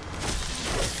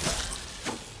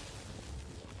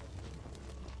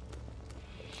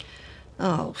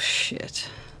 Oh, shit.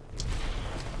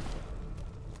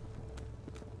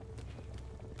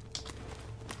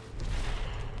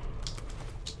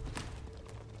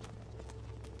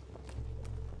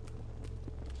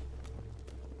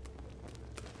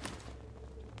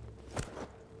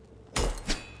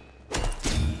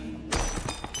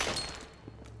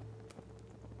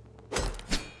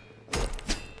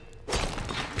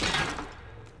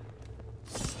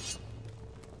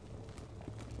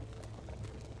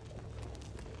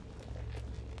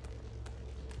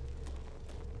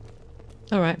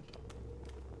 All right.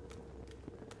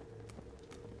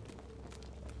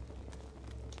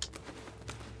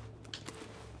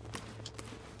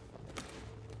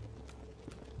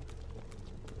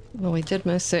 Well, we did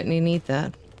most certainly need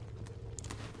that.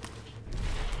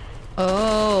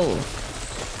 Oh.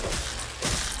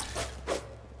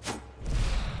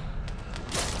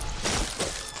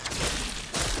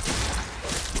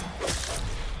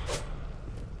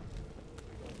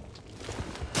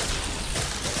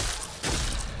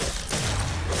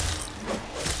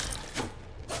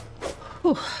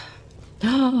 Whew.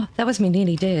 Oh, that was me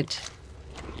nearly dead.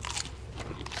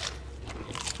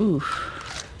 Ooh.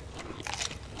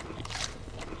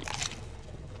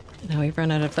 Now we've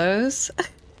run out of those.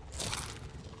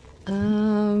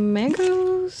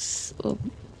 Mangoes? Oh,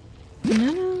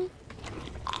 banana?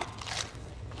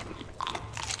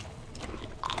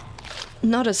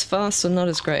 Not as fast or not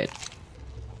as great.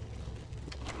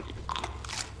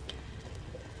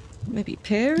 Maybe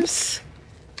pears?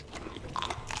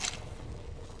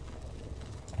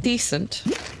 Decent.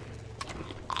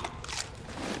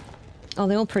 Oh,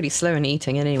 they're all pretty slow in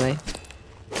eating anyway.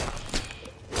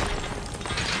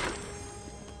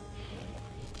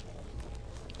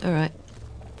 Alright.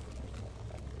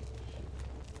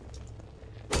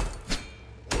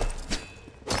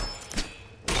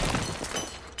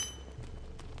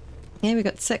 Yeah, we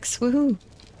got 6. Woohoo!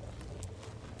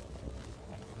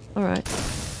 Alright.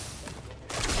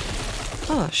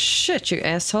 Oh shit, you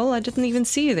asshole. I didn't even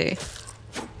see you there.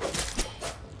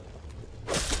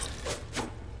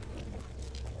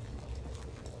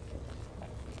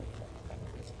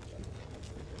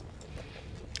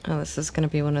 Oh, this is gonna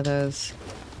be one of those.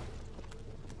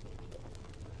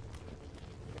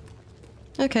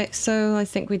 Okay, so I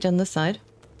think we've done this side.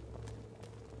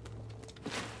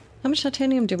 How much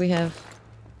titanium do we have?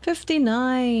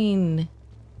 59!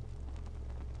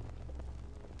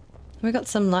 We got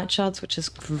some light shards, which is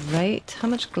great. How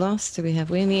much glass do we have?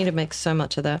 We need to make so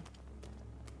much of that.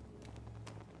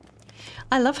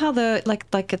 I love how the,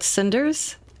 like it's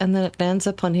cinders, and then it lands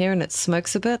up on here and it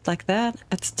smokes a bit like that.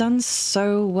 It's done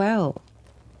so well.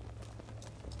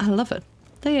 I love it.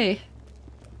 There.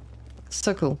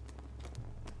 So cool.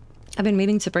 I've been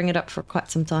meaning to bring it up for quite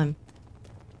some time.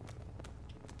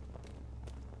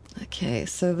 Okay,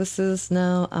 so this is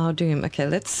now our doom. Okay,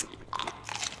 let's...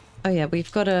 Oh yeah,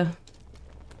 we've got a...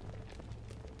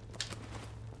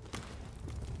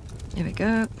 There we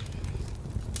go.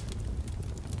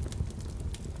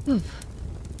 Oof.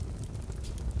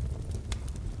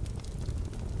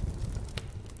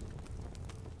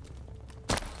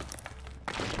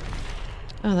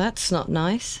 Oh, that's not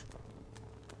nice.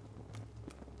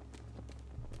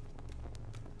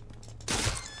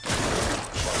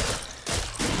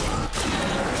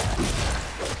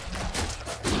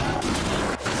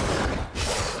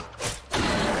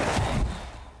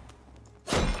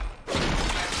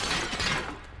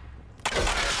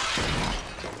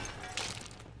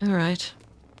 All right.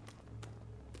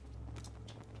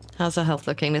 How's our health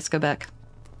looking? Let's go back.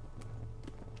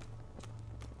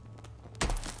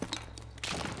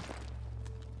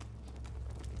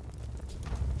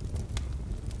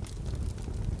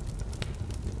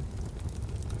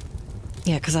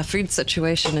 Yeah, because our food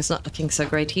situation is not looking so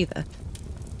great either.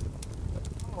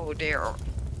 Oh dear.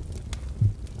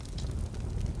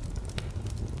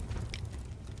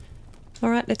 All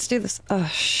right, let's do this. Oh,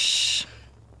 shh.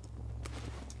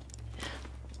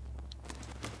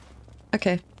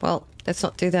 Okay, well, let's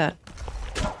not do that.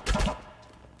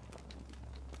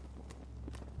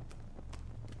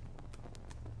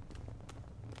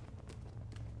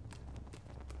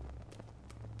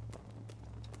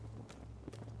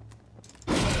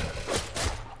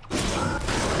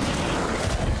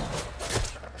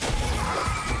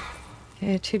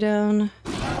 Okay, 2 down.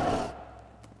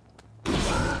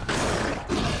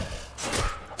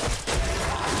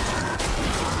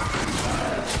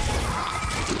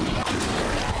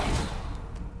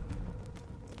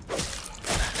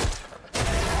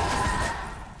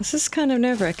 This is kind of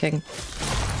nerve-wracking.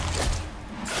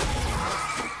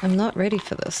 I'm not ready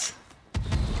for this.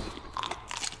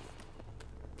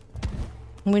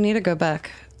 We need to go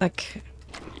back. Like...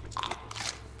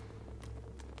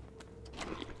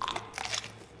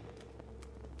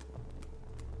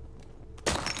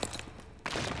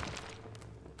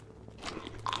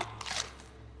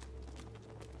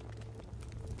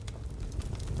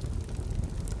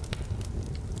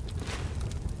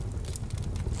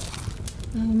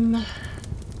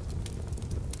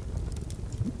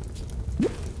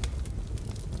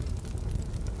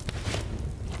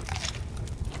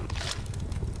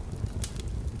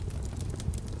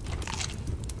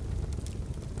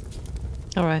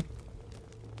 All right.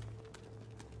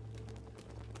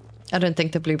 I don't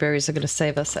think the blueberries are going to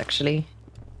save us, actually.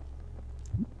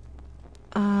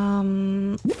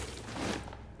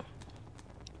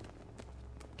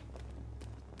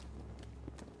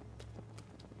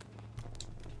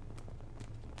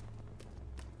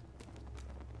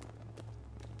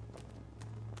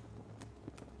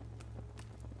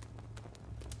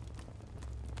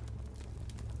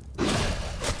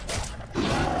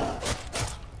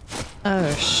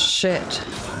 Oh, shit.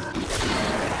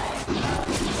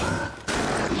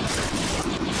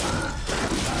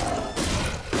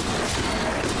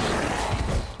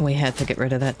 We had to get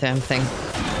rid of that damn thing.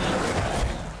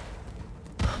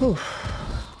 Whew.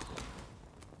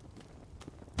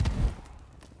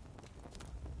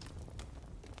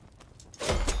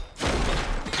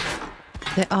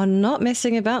 They are not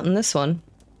messing about in this one.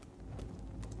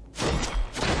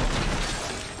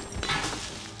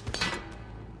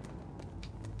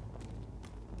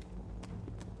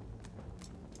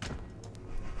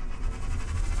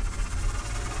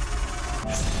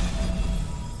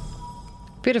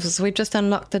 Beautiful, so we've just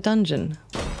unlocked the dungeon.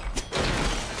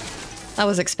 I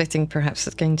was expecting perhaps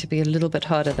it's going to be a little bit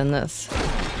harder than this.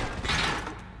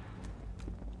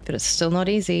 But it's still not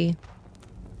easy.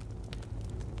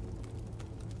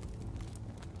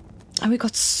 And we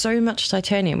got so much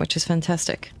titanium, which is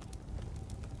fantastic.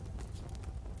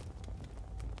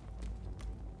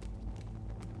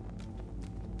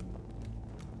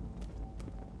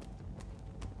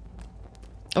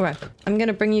 Alright, I'm going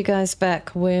to bring you guys back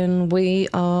when we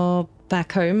are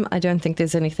back home. I don't think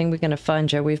there's anything we're going to find,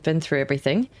 Joe. We've been through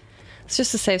everything. It's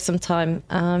just to save some time.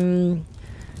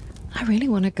 I really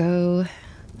want to go...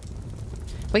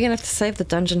 We're going to have to save the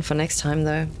dungeon for next time,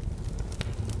 though.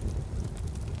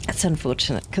 That's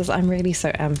unfortunate, because I'm really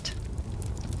so amped.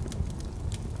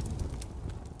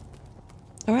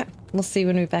 Alright, we'll see you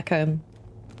when we're back home.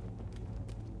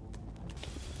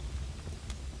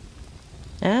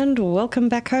 And welcome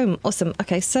back home. Awesome.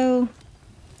 Okay, so...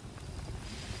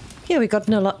 yeah, we got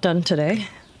a lot done today.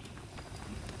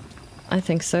 I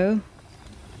think so.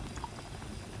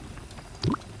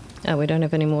 Oh, we don't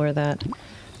have any more of that.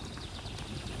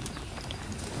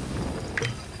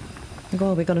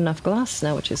 Well, we got enough glass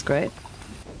now, which is great.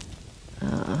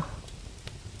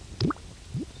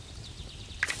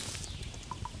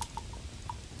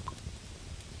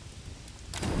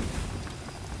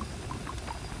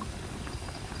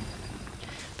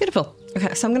 Beautiful.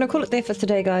 Okay, so I'm going to call it there for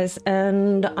today, guys,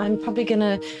 and I'm probably going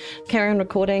to carry on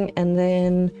recording and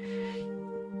then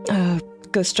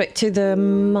go straight to the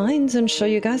mines and show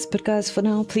you guys. But guys, for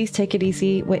now, please take it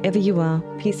easy wherever you are.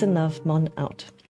 Peace and love. Mon out.